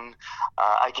season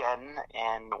again,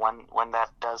 and when that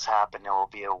does happen, it will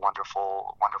be a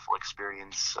wonderful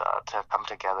experience to come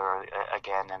together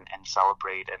again and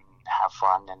celebrate and have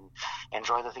fun and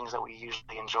enjoy the things that we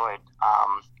usually enjoyed.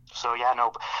 So yeah,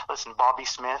 no. Listen, Bobby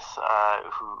Smith,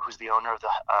 who's the owner of the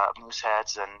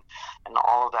Mooseheads, and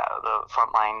all of that, the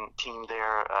frontline team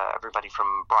there, everybody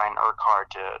from Brian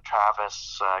Urquhart to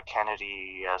Travis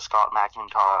Kennedy, Scott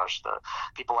McIntosh, the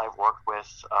people I've worked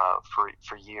with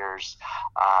for years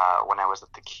when I was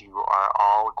at the Q, are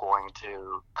all going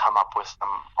to come up with some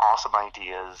awesome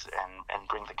ideas and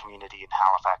bring the community in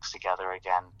Halifax together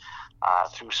again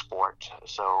through sport.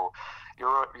 So you're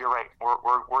right.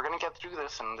 We're going to get through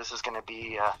this, and this is going to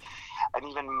be an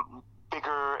even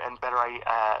bigger and better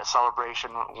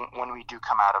celebration when we do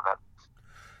come out of it.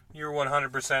 You're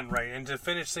 100% right. And to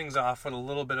finish things off with a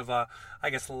little bit of a, I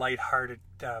guess, lighthearted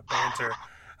banter,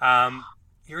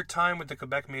 your time with the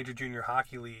Quebec Major Junior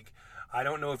Hockey League, I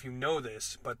don't know if you know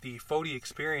this, but the Photi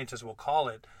experience, as we'll call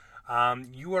it,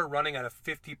 you are running at a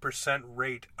 50%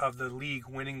 rate of the league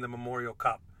winning the Memorial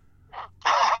Cup.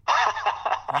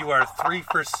 You are 3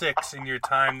 for 6 in your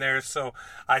time there, so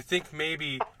I think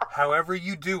maybe, however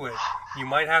you do it, you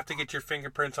might have to get your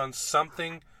fingerprints on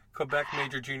something Quebec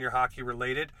Major Junior Hockey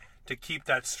related to keep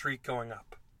that streak going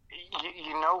up.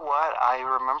 You know what? I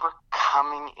remember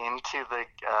coming into the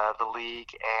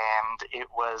league, and it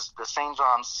was the St.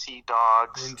 John's Sea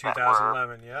Dogs in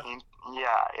 2011.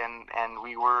 And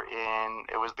we were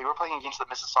they were playing against the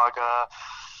Mississauga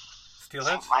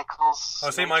Steelheads? St. Michael's. Oh,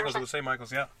 St. Michael's. It was St.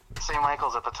 Michael's, yeah. St.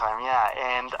 Michael's at the time, yeah.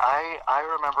 And I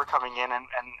remember coming in and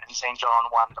St. John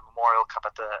won the Memorial Cup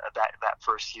at that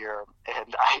first year,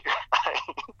 and I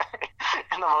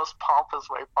in the most pompous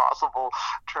way possible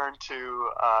turned to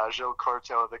Gilles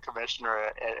Courteau, the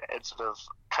commissioner, and sort of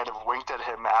kind of winked at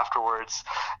him afterwards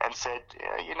and said,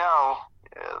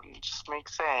 just make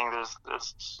saying there's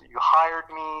you hired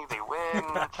me, they win.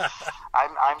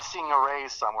 I'm seeing a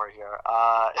raise somewhere here.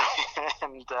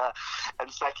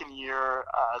 And second year,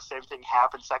 same thing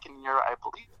happened. Second year, I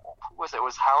believe it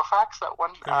was Halifax that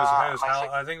won.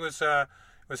 I think it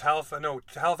was Halifax. No,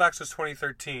 Halifax was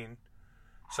 2013.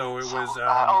 So it was.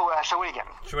 Shawinigan.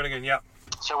 Shawinigan, yeah.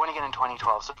 Shawinigan in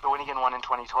 2012. So Shawinigan won in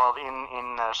 2012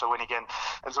 in Shawinigan,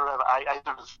 and sort of I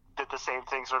sort of did the same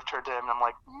thing. Sort of turned to him, and I'm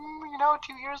like,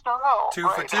 2 years in a row. 2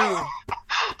 for 2.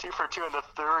 2 for 2 in the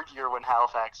third year when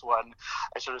Halifax won.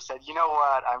 I sort of said, you know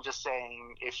what? I'm just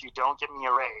saying, if you don't give me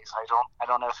a raise, I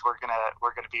don't know if we're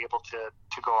gonna be able to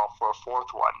go off for a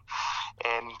fourth one.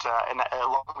 And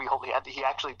lo and behold, he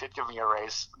actually did give me a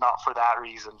raise, not for that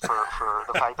reason, for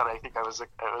the fact that I think I was a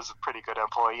pretty good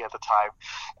employee at the time.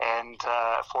 And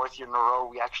fourth year in a row,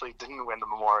 we actually didn't win the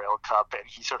Memorial Cup, and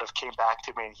he sort of came back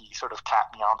to me and he sort of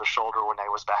tapped me on the shoulder when I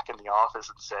was back in the office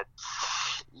and said,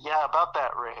 yeah, about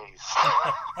that raise.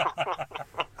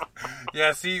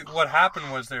 Yeah, see, what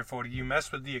happened was there, Photi, you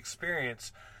messed with the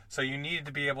experience. So you needed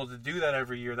to be able to do that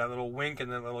every year, that little wink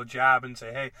and that little jab and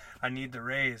say, hey, I need the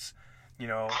raise.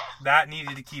 That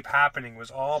needed to keep happening. It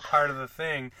was all part of the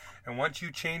thing. And once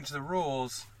you changed the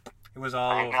rules, it was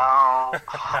all over. I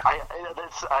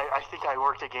think I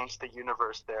worked against the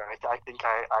universe there. I think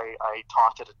I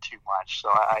taunted it too much. So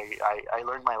I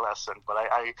learned my lesson. But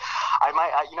I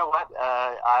might, you know what?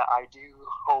 I do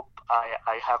hope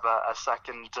I have a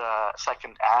second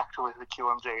act with the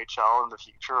QMJHL in the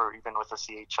future, or even with the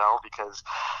CHL, because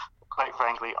quite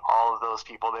frankly, all of those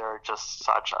people there are just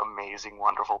such amazing,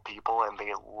 wonderful people, and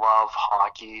they love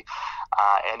hockey.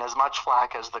 And as much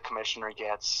flack as the commissioner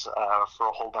gets for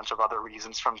a whole bunch of other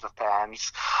reasons from the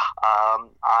fans,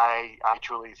 I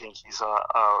truly think he's a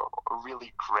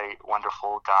really great,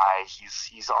 wonderful guy.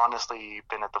 He's honestly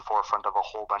been at the forefront of a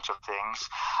whole bunch of things.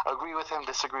 Agree with him,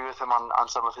 disagree with him on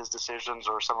some of his decisions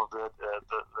or some of the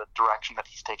direction that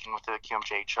he's taken with the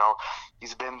QMJHL.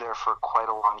 He's been there for quite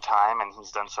a long time, and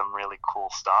he's done some really cool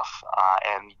stuff.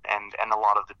 And a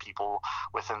lot of the people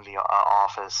within the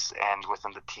office and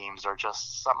within the teams are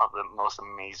just some of the most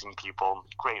amazing people,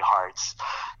 great hearts,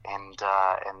 and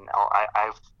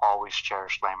I've always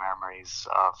cherished my memories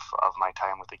of my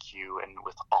time with the Q and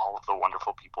with all of the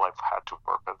wonderful people I've had to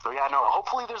work with. So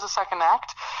hopefully there's a second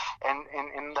act, and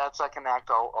in that second act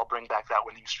I'll bring back that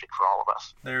winning streak for all of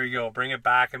us. There you go, bring it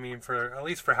back. I mean, for at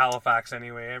least for Halifax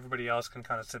anyway. Everybody else can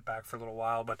kind of sit back for a little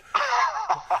while, but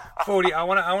Photi, I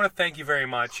want to thank you very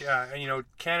much.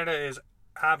 Canada is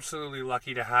absolutely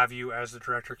lucky to have you as the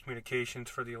Director of Communications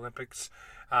for the Olympics.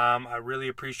 I really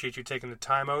appreciate you taking the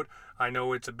time out. I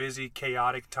know it's a busy,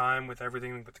 chaotic time with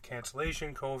everything with the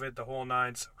cancellation, COVID, the whole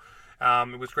nine. So,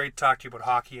 it was great to talk to you about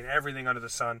hockey and everything under the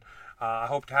sun. I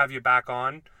hope to have you back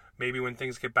on, maybe when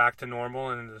things get back to normal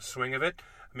and in the swing of it.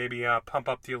 Maybe pump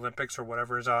up the Olympics or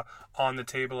whatever is on the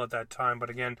table at that time. But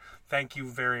again, thank you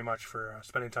very much for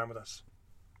spending time with us.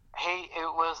 Hey,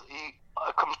 it was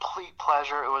a complete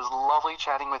pleasure. It was lovely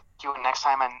chatting with you. And next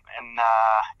time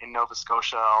in Nova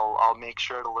Scotia, I'll make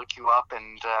sure to look you up,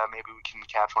 and maybe we can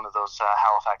catch one of those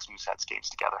Halifax Mooseheads games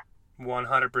together.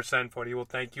 100%, Photi. Well,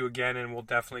 thank you again, and we'll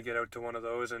definitely get out to one of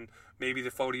those, and maybe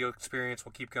the Photi experience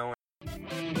will keep going.